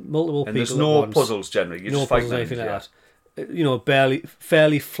 fighting multiple And people there's at no once, puzzles generally. You're no just fighting puzzles, anything enemies, like that.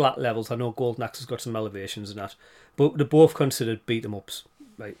 Fairly flat levels. I know Golden Axe has got some elevations and that, but they're both considered beat 'em ups,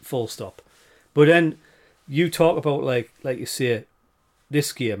 right? Full stop. But then you talk about like you say,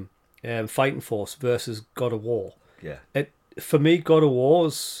 this game, Fighting Force versus God of War. Yeah. For me, God of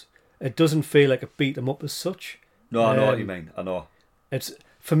War's it doesn't feel like a beat 'em up as such. No, I know what you mean. I know. It's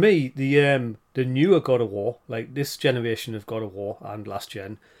for me the newer God of War, like this generation of God of War and last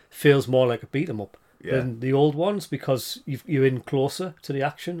gen, feels more like a beat 'em up than the old ones because you're in closer to the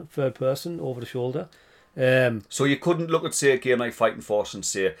action, third person, over the shoulder. So you couldn't look at, say, a game like Fighting Force and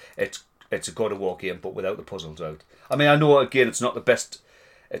say it's a God of War game, but without the puzzles out. I mean, I know again it's not the best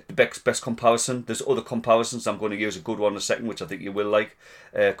comparison. There's other comparisons. I'm going to use a good one in a second, which I think you will like,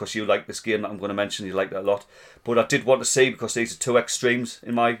 because you like this game that I'm going to mention. You like that a lot. But I did want to say, because these are two extremes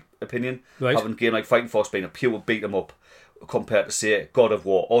in my opinion. Right. Having a game like Fighting Force being a pure beat 'em up compared to, say, God of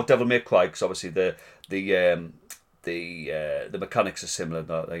War or Devil May Cry, because obviously the mechanics are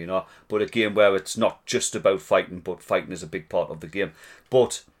similar, you know. But a game where it's not just about fighting, but fighting is a big part of the game.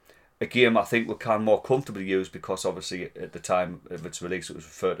 But a game I think we can more comfortably use because obviously at the time of its release it was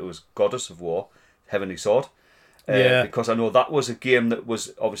referred to as Goddess of War, Heavenly Sword. Because I know that was a game that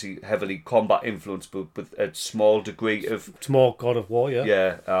was obviously heavily combat influenced, but with a small degree of... It's more God of War, yeah.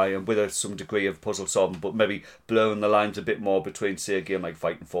 Yeah, and with some degree of puzzle solving, but maybe blurring the lines a bit more between, say, a game like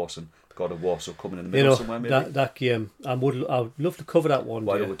Fighting Force and God of War, so coming in the middle somewhere, maybe. That game, I would love to cover that one.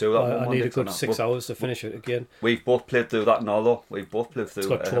 Why don't we do that one? I need a good 6 hours to finish it again. We've both played through that now, though. We've both played through. It's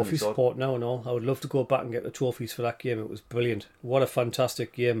got trophy support now and all. I would love to go back and get the trophies for that game. It was brilliant. What a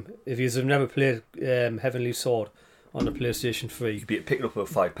fantastic game! If you've never played Heavenly Sword on the PlayStation 3, you'd be picking up for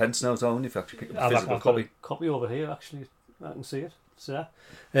 5 pence now, don't you? If you actually pick up a physical I've got copy. a copy over here. Actually, I can see it. It's there.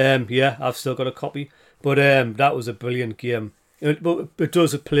 Yeah, I've still got a copy. But that was a brilliant game.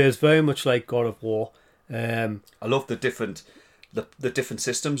 It plays very much like God of War. I love the different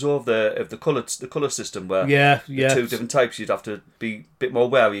systems of the colour system where the two different types you'd have to be a bit more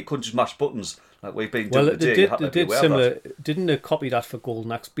wary. You couldn't just mash buttons like we've been doing today. They did similar. Didn't they copy that for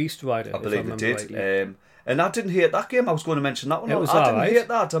Golden Axe Beast Rider? I believe they did. And I didn't hate that game. I was going to mention that one. I didn't hate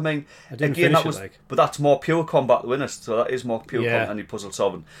that. I mean, again, that was, but that's more pure combat, isn't it? So that is more pure combat and puzzle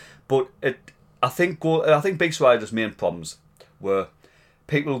solving. But I think Beast Rider's main problems were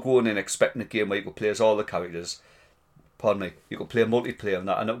people going in expecting a game where you could play as all the characters. Pardon me, you could play multiplayer and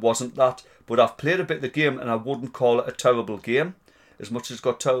that, and it wasn't that. But I've played a bit of the game, and I wouldn't call it a terrible game, as much as it's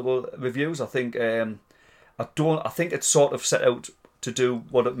got terrible reviews. I think I think it's sort of set out to do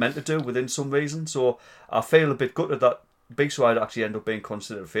what it meant to do within some reason. So I feel a bit gutted that Beast Rider actually ended up being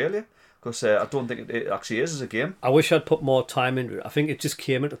considered a failure, because I don't think it actually is as a game. I wish I'd put more time into it. I think it just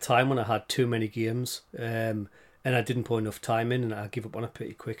came at a time when I had too many games, and I didn't put enough time in, and I give up on it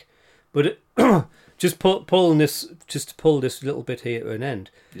pretty quick. But just to pull this little bit here to an end.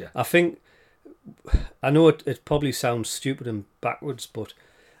 Yeah. I think I know it probably sounds stupid and backwards, but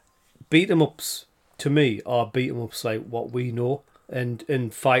beat 'em ups to me are beat 'em ups like what we know,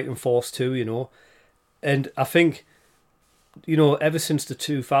 and Fighting Force 2, you know, and I think, you know, ever since the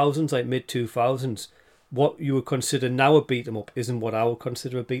 2000s, like mid 2000s, what you would consider now a beat 'em up isn't what I would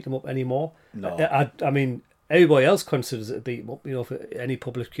consider a beat 'em up anymore. No, I mean, everybody else considers it a beat 'em up. You know, for any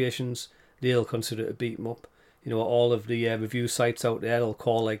publications, they'll consider it a beat 'em up. all of the review sites out there, they'll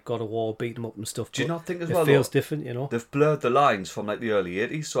call like God of War beat 'em up and stuff. Do you not think as it well? It feels different, They've blurred the lines from like the early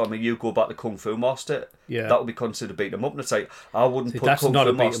 80s. So I mean, you go back to Kung Fu Master, that would be considered beat 'em up, and it's like I wouldn't put Kung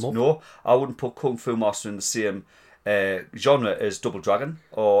Fu Master. No, I wouldn't put Kung Fu Master in the same genre as Double Dragon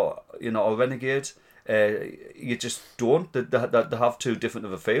or or Renegade. You just don't. They have too different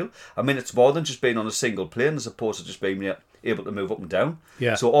of a feel. I mean, it's more than just being on a single plane as opposed to just being able to move up and down.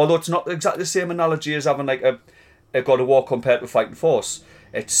 Yeah. So although it's not exactly the same analogy as having like a God of War compared to Fighting Force,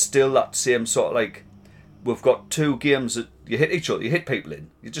 it's still that same sort of like we've got two games that you hit each other, you hit people in.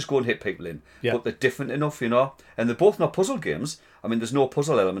 You just go and hit people in. Yeah. But they're different enough, and they're both not puzzle games. I mean, there's no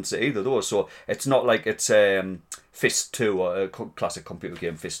puzzle elements to either of those, so it's not like it's Fist 2 or a classic computer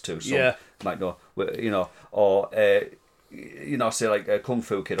game Fist 2. So might know, or say like a Kung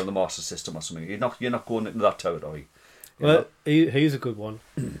Fu Kid on the Master System or something. You're not going into that territory. Well, here's a good one.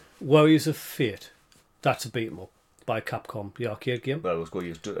 Warriors of Fate. That's a beat 'em up by Capcom, the arcade game. Well, I was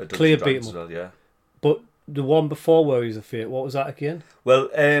going to use clear beat 'em up. Well, yeah. But the one before Warriors of Fate, what was that again? Well,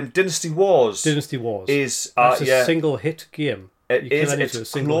 Dynasty Wars. Is that's a single hit game.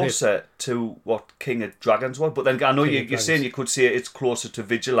 It's closer to what King of Dragons was, but then I know you're saying you could say it's closer to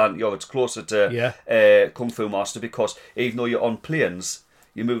Vigilante or it's closer to Kung Fu Master, because even though you're on planes,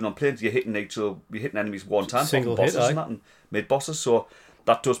 you're moving on planes, you're hitting enemies one time, single bosses hit, and that, and mid bosses. So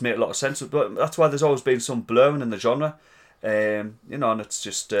that does make a lot of sense. But that's why there's always been some blurring in the genre, and it's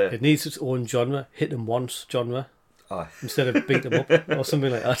just it needs its own genre, hit them once genre, instead of beat them up or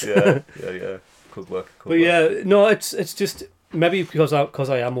something like that. Yeah. Could work. It's just. Maybe because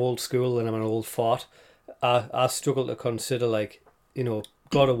I am old school and I'm an old fart, I struggle to consider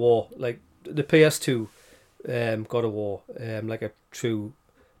God of War, like the PS2 God of War, like a true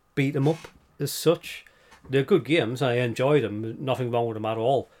beat 'em up as such. They're good games. I enjoy them. Nothing wrong with them at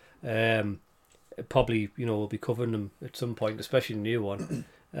all. Probably we'll be covering them at some point, especially the new one.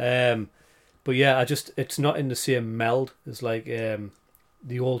 But yeah, it's not in the same meld as like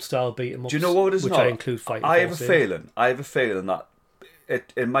the old style beat 'em ups. Do you know what it is? Which not? I include Fighting Force. I have a feeling that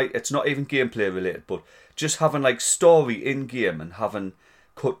it's not even gameplay related, but just having like story in game and having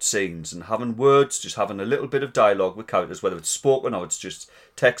cutscenes and having words, just having a little bit of dialogue with characters, whether it's spoken or it's just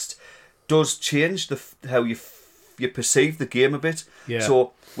text, does change how you perceive the game a bit. Yeah.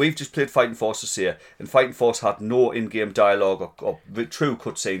 So we've just played Fighting Force this year, and Fighting Force had no in-game dialogue or true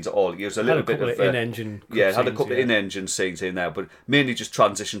cutscenes at all. It was a little bit of in-engine. It had a couple of in-engine scenes in there, but mainly just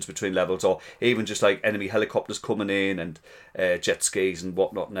transitions between levels, or even just like enemy helicopters coming in and jet skis and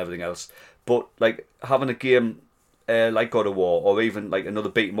whatnot and everything else. But like having a game like God of War, or even like another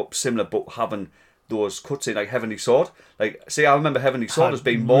beat 'em up similar, but having those cutscenes like Heavenly Sword. Like, see, I remember Heavenly Sword as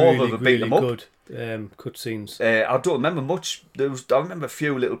being more of a beat 'em up. Good cutscenes. I don't remember much. I remember a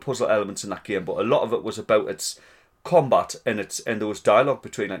few little puzzle elements in that game, but a lot of it was about its combat and there was dialogue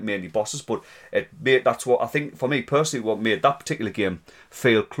between like mainly bosses. But that's what I think for me personally, what made that particular game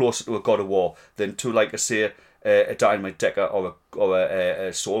feel closer to a God of War than to like a Dynamite Decker or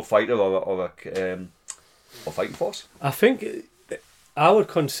a Soul Fighter or Fighting Force. I think I would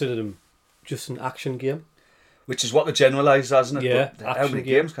consider them just an action game. Which is what they generalise as, isn't it? Yeah, but how many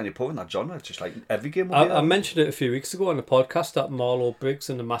games can you put in that genre? It's just like every game. I mentioned it a few weeks ago on the podcast, that Marlowe Briggs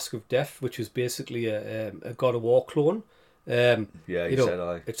and the Mask of Death, which is basically a God of War clone. Said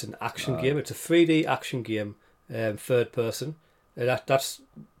I. It's an action game. It's a 3D action game, third person. That's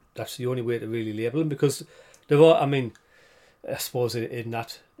the only way to really label them, because there are. I mean, I suppose in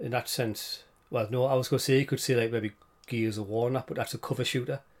that sense. Well, no, I was going to say you could say like maybe Gears of War and that, but that's a cover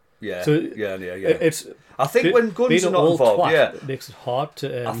shooter. Yeah, so yeah. It's. I think when guns are not involved, it makes it hard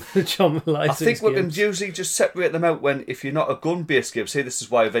to generalise. I think we can usually just separate them out if you're not a gun-based game. Say this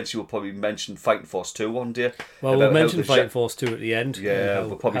is why eventually we'll probably mention Fighting Force 2 one day. Well, we'll mention Fighting Force 2 at the end. Yeah,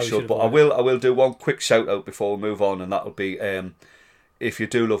 we probably should. But I will do one quick shout out before we move on, and that'll be if you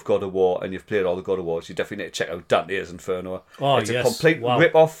do love God of War and you've played all the God of Wars, you definitely need to check out Dante's Inferno. Oh, it's a complete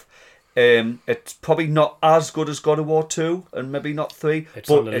rip-off. It's probably not as good as God of War 2 and maybe not 3,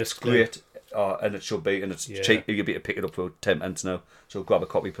 but it's great. And it should be, and it's cheap. You'll be able to pick it up for 10 pence now. So grab a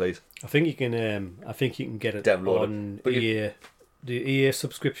copy, please. I think you can get it download on EA, the EA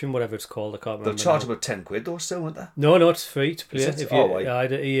subscription, whatever it's called. I can't remember. They'll charge about £10 though, still, won't they? No, it's free to play. If you right.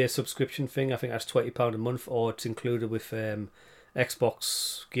 either EA subscription thing, I think that's £20 a month, or it's included with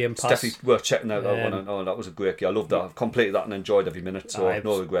Xbox Game Pass. It's definitely worth checking out that one. Oh, that was a great game. I loved that. I've completed that and enjoyed every minute, so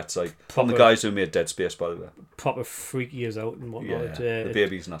no regrets. From the guys who made Dead Space, by the way. Proper freak years out and whatnot. Yeah, the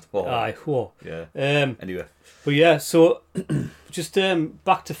baby's not. Yeah. Anyway. But yeah, so just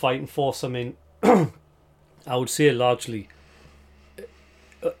back to Fighting Force. I mean, I would say largely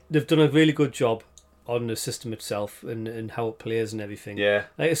they've done a really good job on the system itself and how it plays and everything. Yeah.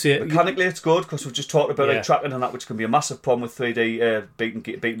 Like I say, mechanically it's good because we've just talked about Yeah. like tracking and that, which can be a massive problem with 3D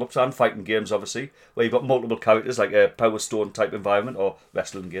beating ups and fighting games, obviously, where you've got multiple characters, like a Power Stone type environment or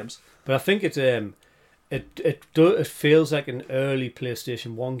wrestling games. but I think it feels like an early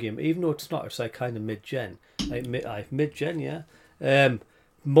PlayStation 1 game, even though it's not. It's like kind of mid-gen, like mid-gen, yeah.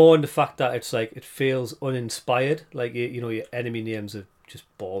 More in the fact that it's like it feels uninspired. Like your enemy names are just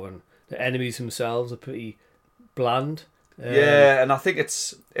boring. The enemies themselves are pretty bland. Yeah, and I think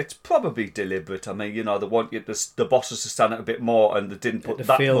it's probably deliberate. I mean, they want the bosses to stand out a bit more, and they didn't put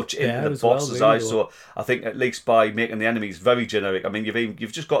that much into the boss's eyes. So I think at least by making the enemies very generic. I mean,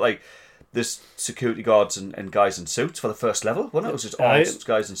 you've just got like this security guards and guys in suits for the first level, wasn't it? It was just armed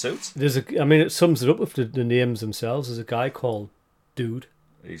guys in suits. It sums it up with the names themselves. There's a guy called Dude.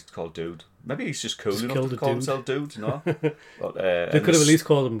 He's called Dude. Maybe he's just cool enough to call himself Dude, no? But, they could have at least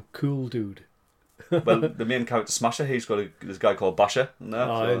called him Cool Dude. Well, the main character Smasher, he's got this guy called Basher.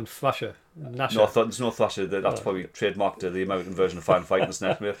 And Thrasher. Nasher. No, there's no Thrasher. That's probably trademarked to the American version of Final Fight in the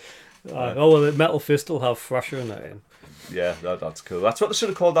SNES, mate. The Metal Fist will have Thrasher in it. Yeah, that's cool. That's what they should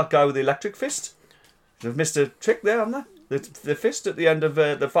have called that guy with the electric fist. They've missed a trick there, haven't they? The fist at the end of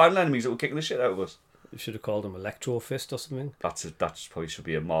the final enemies that were kicking the shit out of us. You should have called him Electro Fist or something. That probably should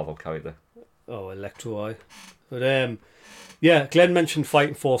be a Marvel character. Oh, Electro Eye. But yeah, Glenn mentioned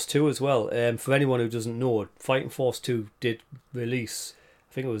Fighting Force 2 as well. For anyone who doesn't know, Fighting Force 2 did release,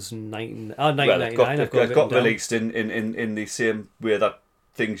 I think it was 1999. Well, it got released in the same way that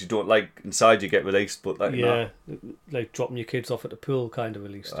things you don't like inside you get released, but like dropping your kids off at the pool kind of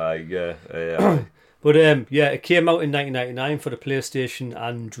released. Yeah. But it came out in 1999 for the PlayStation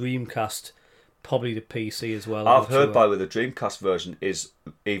and Dreamcast, probably the PC as well. I've heard by the Dreamcast version is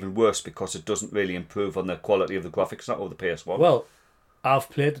even worse because it doesn't really improve on the quality of the graphics of the PS1. Well, I've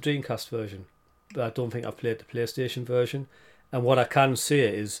played the Dreamcast version, but I don't think I've played the PlayStation version. And what I can say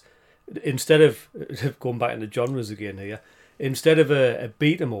is, instead of going back into genres again here, instead of a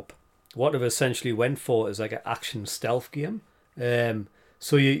beat 'em up, what they've essentially went for is like an action stealth game.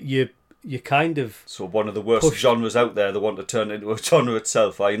 So you kind of... So one of the worst genres out there, they want to turn into a genre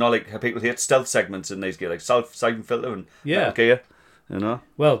itself. Like people hate stealth segments in these games, like Siphon Filter and Metal Gear,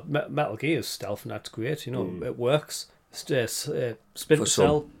 Well, Metal Gear is stealth and that's great, it works. Splinter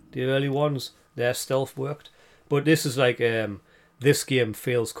Cell, the early ones, their stealth worked. But this is like, this game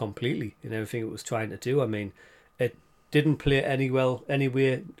fails completely in everything it was trying to do. I mean, it didn't play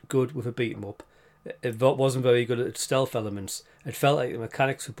anywhere good with a beat 'em up. It wasn't very good at its stealth elements. It felt like the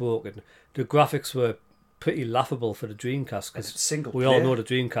mechanics were broken. The graphics were pretty laughable for the Dreamcast because we all know the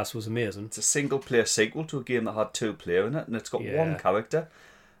Dreamcast was amazing. It's a single player sequel to a game that had 2 player in it, and it's got one character.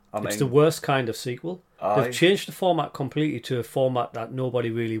 It's the worst kind of sequel. They've changed the format completely to a format that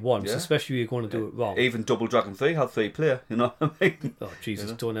nobody really wants, especially if you're going to do it wrong. Even Double Dragon 3 had 3 player, you know what I mean? Oh,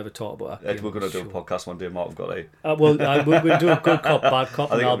 Jesus, don't ever talk about that. We're going to do a podcast one day, Mark, we've got a... we'll do a good cop, bad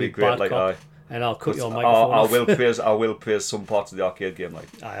cop, and I'll be great, bad cop. And I'll cut your microphone off. I will praise some parts of the arcade game.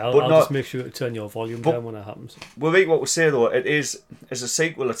 I'll just make sure to turn your volume down when it happens. Well, what we say though, it is as a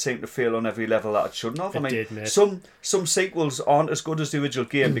sequel that seemed to fail on every level that it shouldn't have. It did, mate. Some sequels aren't as good as the original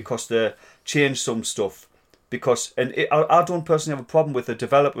game because they change some stuff. I don't personally have a problem with the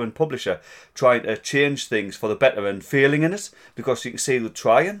developer and publisher trying to change things for the better and failing in it because you can see they're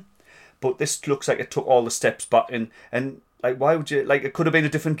trying. But this looks like it took all the steps back and like, why would you... Like, it could have been a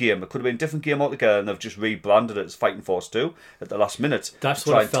different game. It could have been a different game altogether, and they've just rebranded it as Fighting Force 2 at the last minute. That's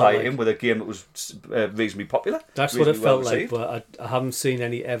what what it felt like. Try and tie it in with a game that was reasonably popular. That's what it felt like, but I haven't seen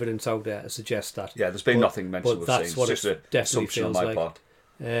any evidence out there to suggest that. Yeah, there's been nothing mentioned. But that's what it definitely feels like. Part.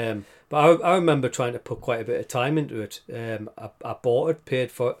 But I remember trying to put quite a bit of time into it. I bought it,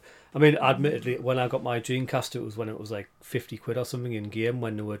 paid for it. I mean, admittedly, when I got my Dreamcast, it was when it was like 50 quid or something in game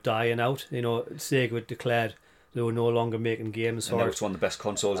when they were dying out. Sega had declared they were no longer making games for it. It's one of the best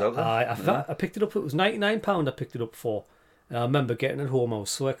consoles out there. I picked it up. It was £99 I picked it up for. And I remember getting it home. I was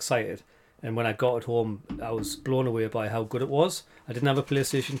so excited. And when I got it home, I was blown away by how good it was. I didn't have a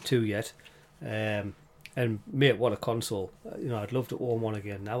PlayStation 2 yet. And mate, what a console. I'd love to own one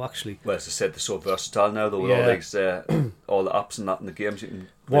again now, actually. Well, as I said, they're so versatile now, though, with all these, all the apps and that and the games you can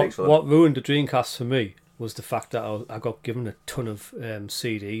release for them. What ruined the Dreamcast for me was the fact that I got given a ton of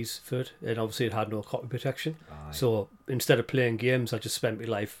CDs for it, and obviously it had no copy protection. Aye. So instead of playing games, I just spent my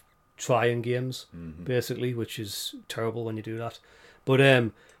life trying games, basically, which is terrible when you do that.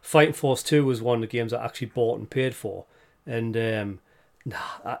 But Fighting Force 2 was one of the games I actually bought and paid for, and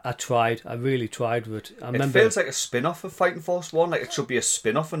I tried. I really tried with it. It feels like a spin-off of Fighting Force 1. Like it should be a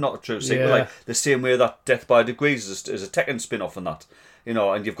spin-off and not a true sequel. Yeah. Like the same way that Death by Degrees is a Tekken spin-off and that. you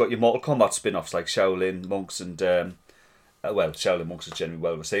know, and you've got your Mortal Kombat spin-offs like Shaolin Monks and Shaolin Monks is generally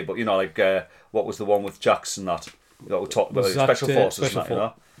well received, but you know, like what was the one with Jackson that we talked about, Special Forces, you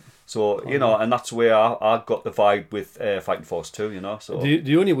know. So you know, and that's where I got the vibe with Fighting Force 2, you know. So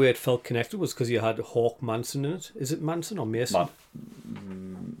the only way it felt connected was because you had Hawk Manson in it. Is it Manson or Mason?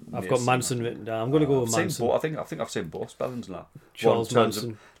 I've got Manson written down. I'm going to go with Manson. I think I've seen both spellings now. Charles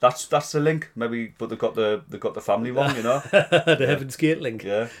Manson. That's the link, maybe, but they got the family wrong, you know. The Heaven's Gate link.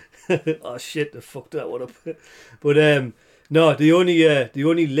 Yeah. Oh shit! They fucked that one up. But no, the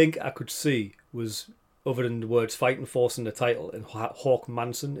only link I could see was, other than the words Fighting Force in the title, and Hawk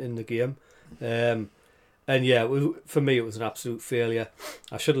Manson in the game. And yeah, for me it was an absolute failure.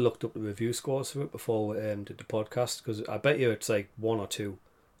 I should have looked up the review scores for it before we did the podcast, because I bet you it's like 1 or 2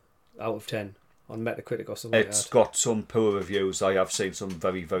 out of 10 on Metacritic or something. It's got some poor reviews. I have seen some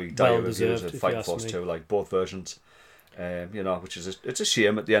very, very dire reviews of Fighting Force 2, like both versions. You know, which is it's a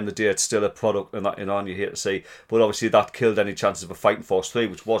shame. At the end of the day, it's still a product, and that, you know, and you hate to see. But obviously, that killed any chances of a Fighting Force 3,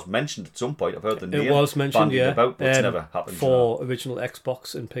 which was mentioned at some point. I've heard the name. It was mentioned, yeah, about, but it's never happened for original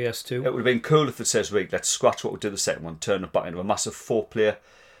Xbox and PS2. It would have been cool if it says, "Right, let's scratch what we did the second one, turn it back into a massive 4-player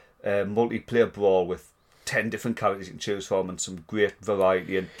multiplayer brawl with 10 different characters you can choose from, and some great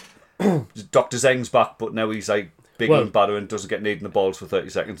variety." And Dr. Zeng's back, but now he's like bigger and badder and doesn't get kneed in the balls for 30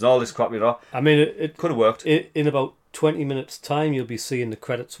 seconds and all this crap, you know. I mean, it could have worked. In about 20 minutes time, you'll be seeing the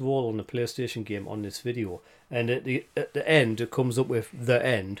credits roll on the PlayStation game on this video, and at the end it comes up with "the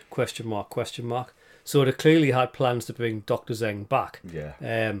end?" ? So they clearly had plans to bring Dr. Zeng back.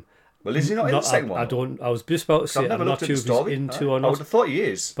 Yeah. Well, is he not in the second one? I was just about to say, I'm not sure if he's into or not. I would have thought he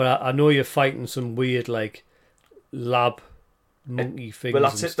is, but I know you're fighting some weird like lab monkey things. Well,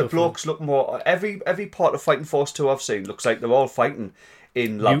 that's it. The blokes look more. Every part of Fighting Force 2 I've seen looks like they're all fighting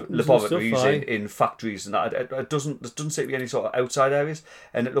in laboratories, in factories, and that. It doesn't seem to be any sort of outside areas,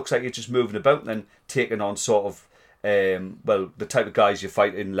 and it looks like you're just moving about and then taking on sort of the type of guys you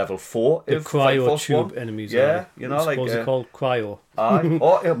fight in level 4. The cryo tube enemies. Yeah, you know, like they're called cryo.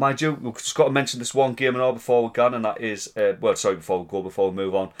 Aye. Mind you, we've just got to mention this one game and all before we're gone, and that is before we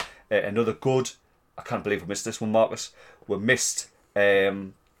move on, another good. I can't believe we missed this one, Marcus. We missed what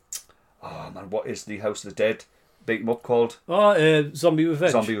is the House of the Dead beat 'em up called? Zombie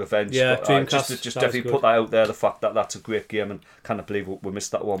Revenge. Zombie Revenge. Yeah, Dreamcast. Just definitely put that out there. The fact that that's a great game, and can't believe we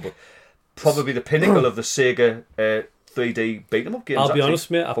missed that one. But probably the pinnacle of the Sega 3D beat 'em up games. I'll be honest,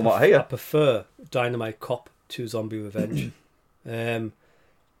 mate. I prefer Dynamite Cop to Zombie Revenge.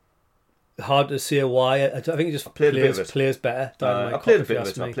 Hard to say why. I think it just plays better. I played a bit of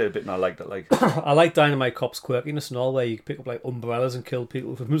it. I played a bit and I liked it. Like I like Dynamite Cop's quirkiness and all, where you pick up like umbrellas and kill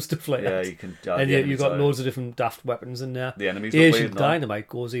people with them and stuff like that. Yeah, you can. And you've got loads of different daft weapons in there. The enemies. Asian Dynamite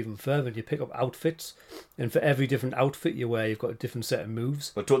goes even further. You pick up outfits, and for every different outfit you wear, you've got a different set of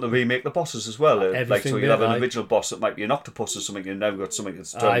moves. But don't they remake the bosses as well? Like so, you'll have an original boss that might be an octopus or something, and now you've got something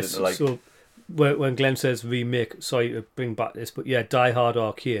that's turned into like. So when Glenn says remake, sorry to bring back this, but yeah, Die Hard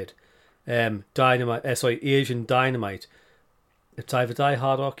Arcade. Asian Dynamite. It's either Die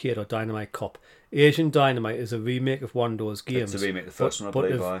Hard Arcade or Dynamite Cop. Asian Dynamite is a remake of one of those games. It's a remake of the first one, I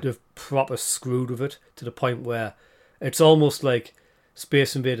believe. But they've proper screwed with it to the point where it's almost like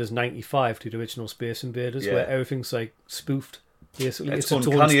Space Invaders 95 to the original Space Invaders, where everything's like spoofed. Basically, it's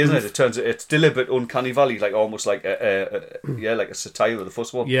uncanny, isn't it? It's deliberate uncanny valley, like almost like like a satire of the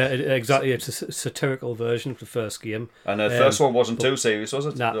first one. Yeah, exactly. It's a satirical version of the first game, and the first one wasn't too serious, was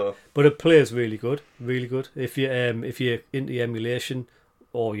it? Nah, so. But it plays really good, really good. If you're into emulation,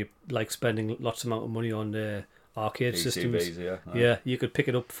 or you like spending lots of amount of money on the arcade systems, you could pick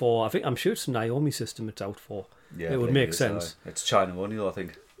it up for. I'm sure it's a Naomi system. It's out for. Yeah, it would make sense. It's China money, though, I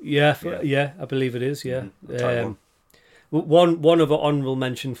think. Yeah, I believe it is. Yeah. Mm-hmm. One other honourable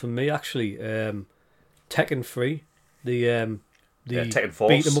mention from me, actually, Tekken 3, the Tekken Force.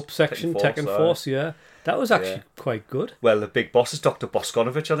 beat 'em up section, Tekken Force, that was actually quite good. Well, the big boss is Dr.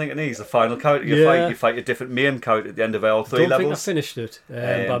 Boskonovich, I think, and he's the final character you fight a different main character at the end of all 3 levels. I don't think I finished it,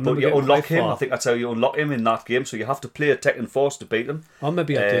 but you unlock him. I think that's how you unlock him in that game. So you have to play a Tekken Force to beat him. Oh,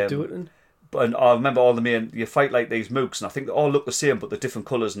 maybe I did do it then. And I remember all the main. You fight like these mooks, and I think they all look the same, but they're different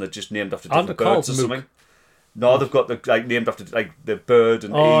colours, and they're just named after different birds or something. No, they've got the named after like the bird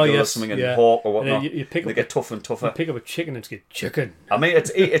and eagle or something and hawk or whatnot. You pick they get tougher and tougher. You pick up a chicken and it's chicken. I mean,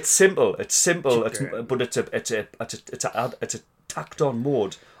 it's simple. It's simple. But it's a tacked on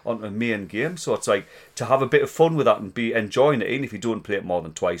mode on a main game. So it's like to have a bit of fun with that and be enjoying it. Even if you don't play it more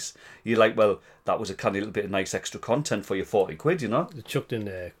than twice, you're like, well, that was a kind of little bit of nice extra content for your £40, you know. They chucked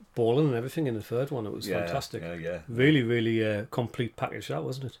in bowling and everything in the third one. It was fantastic. Yeah. Really, really complete package that,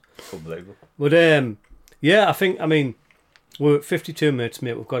 wasn't it? Unbelievable. But I mean, We're at 52 minutes,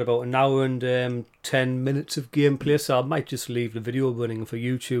 mate. We've got about an hour and 10 minutes of gameplay, so I might just leave the video running for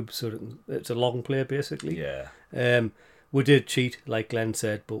YouTube so that it's a long play, basically. Yeah. We did cheat, like Glenn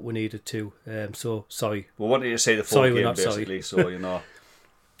said, but we needed to. So, sorry. We wanted you to see the full Sorry, we're game, not sorry. basically, so, you know.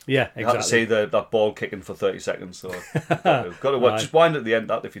 Yeah, You have to see exactly. that ball kicking for 30 seconds, so got to watch. Just wind at the end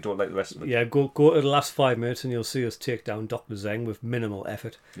that if you don't like the rest of it. Yeah, go to the last 5 minutes and you'll see us take down Dr. Zeng with minimal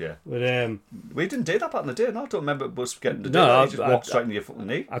effort. Yeah. But We didn't do that back in the day, no? I don't remember us getting to do No, that. I- You just walked straight into your fucking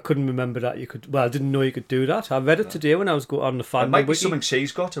knee. I couldn't remember that you could. Well, I didn't know you could do that. I read it today when I was on the fan. It might be wiki. something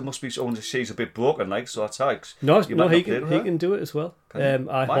she's got. It must be something she's a bit broken, like, so that's how. No, you no, might he not play can with he her. can do it as well. Can you?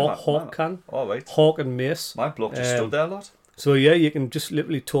 Hawk can. All right. Hawk and Mace. My bloke just stood there a lot. So yeah, you can just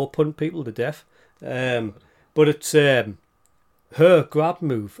literally toe punt people to death. But it's her grab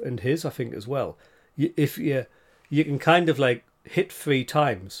move and his, I think, as well. If you can kind of like hit 3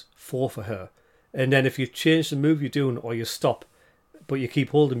 times, 4 for her, and then if you change the move you're doing or you stop, but you keep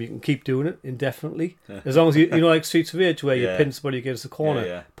holding, you can keep doing it indefinitely. As long as you know, like Streets of Rage, where you pin somebody against the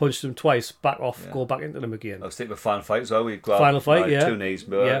corner, punch them twice, back off, go back into them again. I was thinking of Final Fight as well. We grab Final Fight, yeah. 2 knees,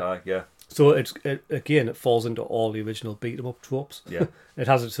 yeah. So it falls into all the original beat 'em up tropes. Yeah. It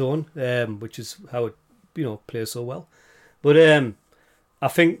has its own, which is how it plays so well. But I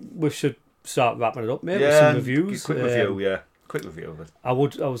think we should start wrapping it up, mate, with some reviews. Quick review of it. I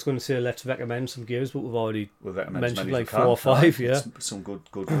was going to say let's recommend some games, but we've already mentioned like 4 or 5. It's some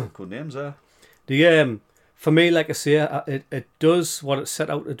good names there. The for me, like I say, it does what it's set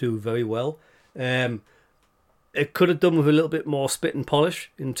out to do very well. It could have done with a little bit more spit and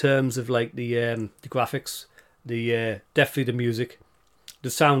polish in terms of like the graphics, definitely the music, the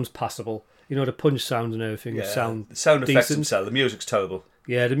sound's passable. You know, the punch sounds and everything The sound effects decent. themselves. The music's terrible.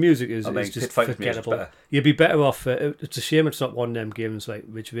 Yeah, the music is I mean, just Pit Fighter's music's forgettable. better. You'd be better off. It's a shame it's not one of them games like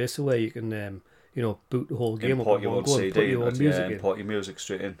Ridge Racer where you can boot the whole game Import up your and own go and CD. put your own music in. Import your music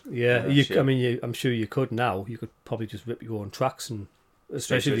straight in. Yeah, I'm sure you could now. You could probably just rip your own tracks and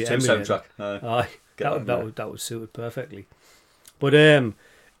especially the soundtrack. That would suit it perfectly. But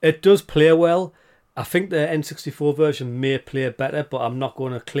it does play well. I think the N64 version may play better, but I'm not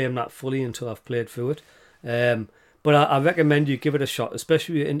going to claim that fully until I've played through it. But I recommend you give it a shot,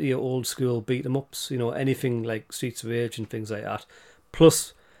 especially if you're into your old school beat 'em ups. You know, anything like Streets of Rage and things like that.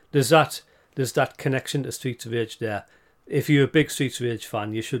 Plus, there's that connection to Streets of Rage there. If you're a big Streets of Rage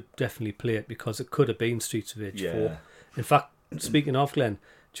fan, you should definitely play it because it could have been Streets of Rage 4. In fact, speaking of, Glenn,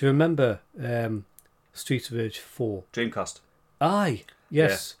 do you remember Streets of Rage 4? Dreamcast. Aye,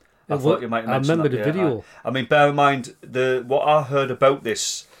 yes. I thought you might have mentioned remember that, the video. I mean, bear in mind, what I heard about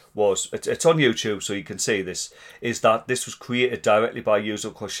this was, it's on YouTube, so you can see this, is that this was created directly by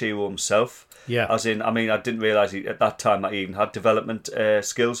Yuzo Koshiro himself. Yeah. As in, I mean, I didn't realise at that time that he even had development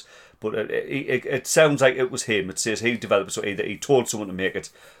skills, but it sounds like it was him. It says he developed it, so either he told someone to make it,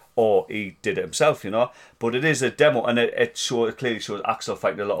 or he did it himself, you know. But it is a demo, and it clearly shows Axel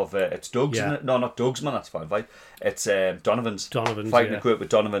fighting a lot of it's Doug's, isn't it? No, not Doug's, man. That's fine, right? It's Donovan's fighting a group with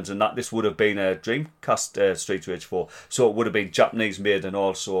Donovan's, and that this would have been a Dreamcast Street Rage 4, so it would have been Japanese made, and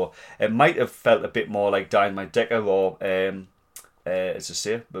also it might have felt a bit more like Dynamite Decker or as I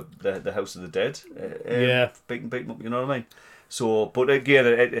say, the House of the Dead. Beat 'em up, you know what I mean? So, but again,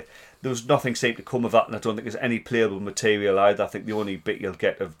 there was nothing seemed to come of that, and I don't think there's any playable material either. I think the only bit you'll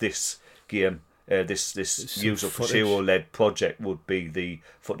get of this game, this Yuzo Koshiro-led project, would be the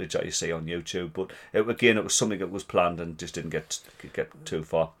footage that you see on YouTube. But it was something that was planned and just didn't get too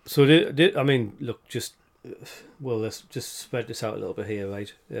far. So, I mean, look, let's just spread this out a little bit here,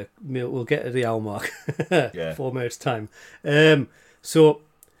 right? We'll get to the hour mark. 4 minutes time. So,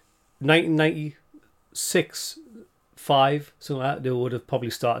 1996. 5, something like that, they would have probably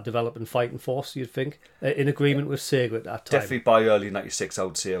started developing Fighting Force, you'd think, in agreement with Sega at that time. Definitely by early 96, I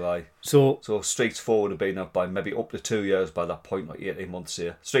would say, aye. So Streets 4 would have been up by maybe up to 2 years by that point, like 18 months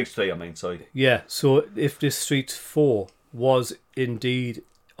here. Streets 3, I mean, sorry. Yeah, so if this Streets 4 was indeed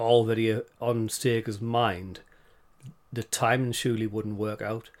already on Sega's mind, the timing surely wouldn't work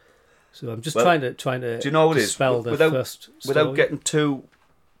out. So I'm just trying to do you know what dispel it is? the first story.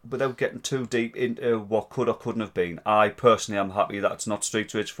 Without getting too deep into what could or couldn't have been, I personally am happy that it's not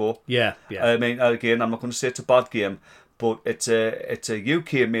Street Rage 4. Yeah. I mean, again, I'm not going to say it's a bad game, but it's a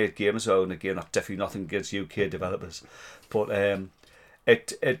UK made game as well. And again, that's definitely nothing against UK developers, but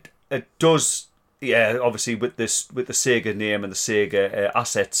it does. Yeah, obviously with the Sega name and the Sega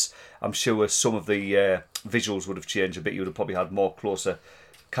assets, I'm sure some of the visuals would have changed a bit. You would have probably had more closer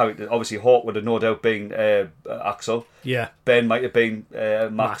character. Obviously, Hawk would have no doubt been Axel. Yeah. Ben might have been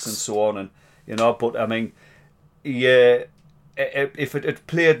Max and so on, and but I mean, yeah, if it had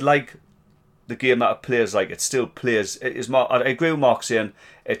played like the game that it plays like. It still plays. It is. I agree with Mark saying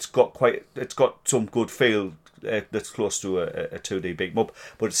it's got some good feel that's close to a 2D beat 'em up,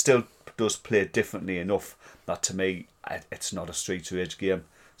 but it still does play differently enough that to me it's not a Streets of Rage game.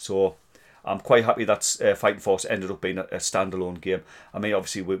 So I'm quite happy that Fighting Force ended up being a standalone game. I mean,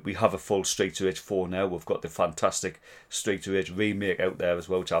 obviously we have a full Streets of Rage 4 now. We've got the fantastic Streets of Rage remake out there as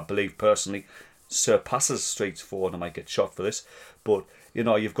well, which I believe personally surpasses Streets 4, and I might get shot for this. But you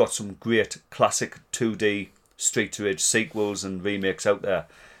know, you've got some great classic 2D Streets of Rage sequels and remakes out there.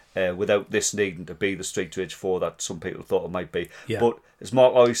 Without this needing to be the Streets of Rage 4 that some people thought it might be. Yeah. But as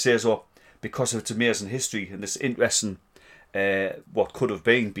Mark always says, because of its amazing history and this interesting what could have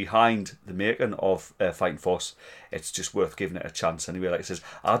been behind the making of Fighting Force, it's just worth giving it a chance anyway. Like I says,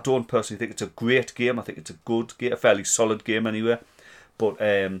 I don't personally think it's a great game. I think it's a good game, a fairly solid game anyway. But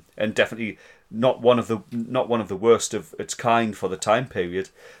and definitely not one of the worst of its kind for the time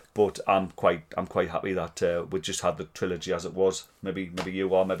period. But I'm quite happy that we just had the trilogy as it was. Maybe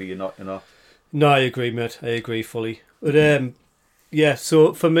you are, maybe you're not. You know. No, I agree, mate. I agree fully. But yeah.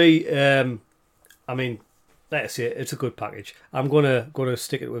 So for me, I mean, like I say, it's a good package. I'm gonna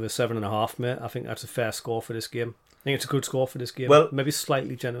stick it with a 7.5, mate. I think that's a fair score for this game. I think it's a good score for this game. Well, maybe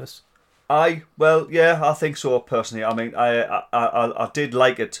slightly generous. I think so personally. I mean, I did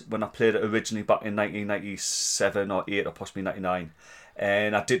like it when I played it originally back in 1997 or 8 or possibly 99.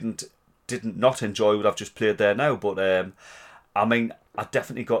 And I didn't not enjoy what I've just played there now, but I mean, I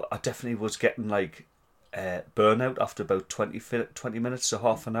definitely was getting like burnout after about 20 minutes to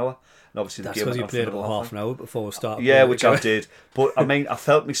half an hour. And obviously that's because you played about half an hour before we started. Yeah, which I did. But I mean, I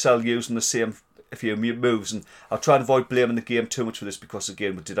felt myself using the same few moves, and I'll try and avoid blaming the game too much for this because the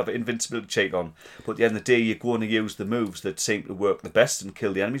game did have an invincibility cheat on. But at the end of the day, you're going to use the moves that seem to work the best and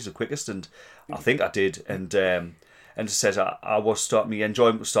kill the enemies the quickest, and I think I did. And it says my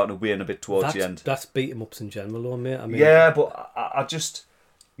enjoyment was starting to wane a bit towards the end. That's beat 'em ups in general, though, mate. I mean, yeah, but I just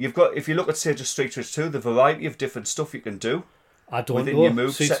if you look at say just Street Rage 2, the variety of different stuff you can do. I don't know.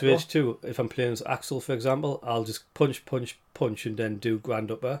 Street Rage 2, if I'm playing as Axel, for example, I'll just punch, and then do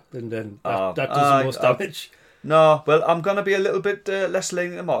grand upper, and then that does the most damage. No, well, I'm gonna be a little bit less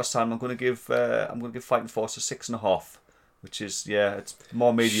lenient than Mark's time. I'm gonna give Fighting Force a 6.5. Which is, it's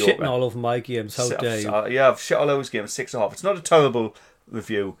more mediocre. Shitting all over my games, how dare you? I've shit all over his games, 6.5. It's not a terrible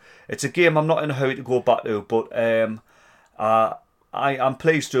review. It's a game I'm not in a hurry to go back to, but I'm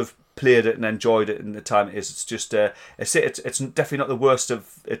pleased to have played it and enjoyed it in the time it is. It's just, it's definitely not the worst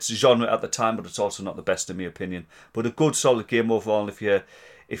of its genre at the time, but it's also not the best in my opinion. But a good, solid game overall if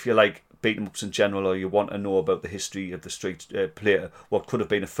you like beat 'em ups in general, or you want to know about the history of the Street player, what could have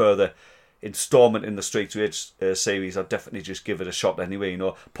been a further installment in the Street Rage series, I'd definitely just give it a shot anyway. You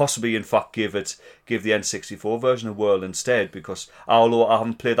know, possibly in fact give the N64 version a whirl instead, because although I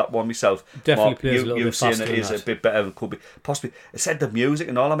haven't played that one myself, definitely Mark, plays a little bit faster. It is a bit better and could be possibly. It said the music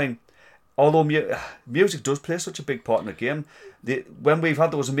and all. I mean, although music does play such a big part in the game, when we've had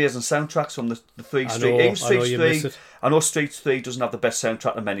those amazing soundtracks from the three Streets 3, I know Streets 3 doesn't have the best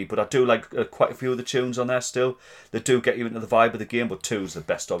soundtrack of many, but I do like quite a few of the tunes on there still. They do get you into the vibe of the game, but 2's the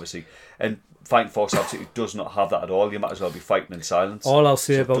best obviously. And Fighting Force absolutely does not have that at all. You might as well be fighting in silence. All I'll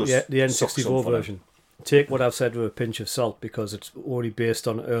say about the N64 version, take what I've said with a pinch of salt, because it's only based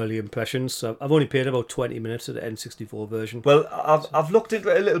on early impressions. So I've only played about 20 minutes of the N64 version. Well, I've looked into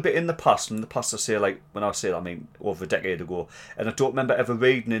it a little bit in the past. In the past, I mean over a decade ago, and I don't remember ever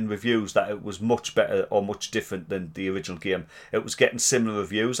reading in reviews that it was much better or much different than the original game. It was getting similar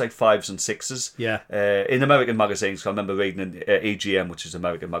reviews, like 5s and 6s. Yeah. In American magazines, I remember reading in EGM, which is an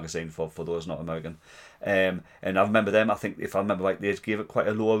American magazine for those not American. And I remember them. I think if I remember right, they gave it quite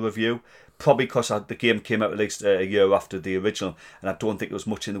a lower review. Probably because the game came out at least a year after the original, and I don't think there was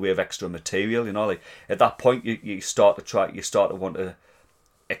much in the way of extra material. You know, like at that point, you start to want to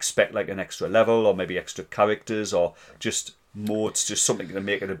expect like an extra level, or maybe extra characters, or just modes, just something to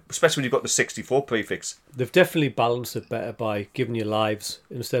make it. Especially when you've got the 64 prefix. They've definitely balanced it better by giving you lives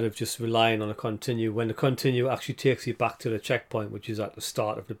instead of just relying on a continue. When the continue actually takes you back to the checkpoint, which is at the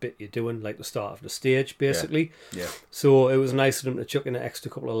start of the bit you're doing, like the start of the stage, basically. Yeah. So it was nice of them to chuck in an extra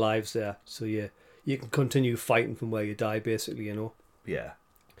couple of lives there, so you can continue fighting from where you die, basically. You know. Yeah,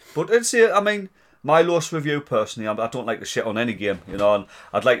 but I mean, my lowest review personally, I don't like to shit on any game, you know, and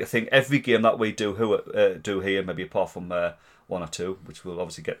I'd like to think every game that we do here, maybe apart from one or two, which we'll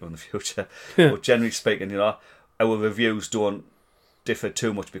obviously get to in the future, but generally speaking, you know, our reviews don't differ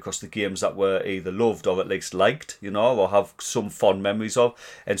too much because the games that were either loved or at least liked, you know, or have some fond memories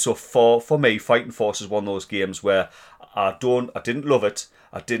of. And so for me, Fighting Force is one of those games where I didn't love it,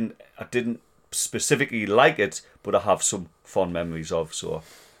 I didn't specifically like it, but I have some fond memories of. So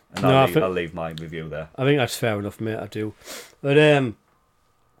And No, I'll leave my review there. I think that's fair enough, mate. I do. But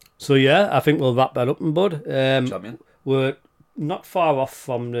so yeah, I think we'll wrap that up, and bud. Champion. We're not far off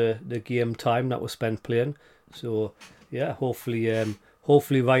from the game time that we spent playing. So yeah,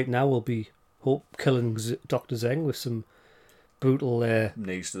 hopefully right now we'll be killing Dr. Zeng with some brutal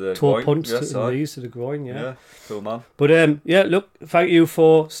knees to the toe groin. punch Yes, to the knees to the groin. Yeah, cool man. But yeah, look, thank you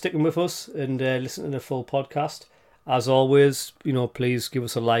for sticking with us and listening to the full podcast. As always, please give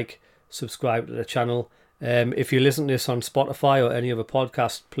us a like, subscribe to the channel. If you listen to this on Spotify or any other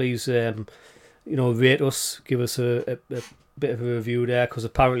podcast, please, rate us, give us a bit of a review there, because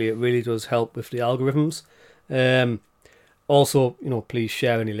apparently it really does help with the algorithms. Also, please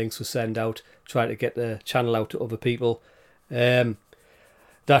share any links we send out, try to get the channel out to other people.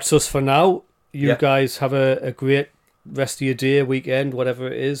 That's us for now. You guys have a great rest of your day, weekend, whatever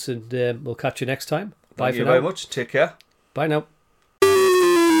it is, and we'll catch you next time. Bye Thank for you now. very much. Take care. Bye now.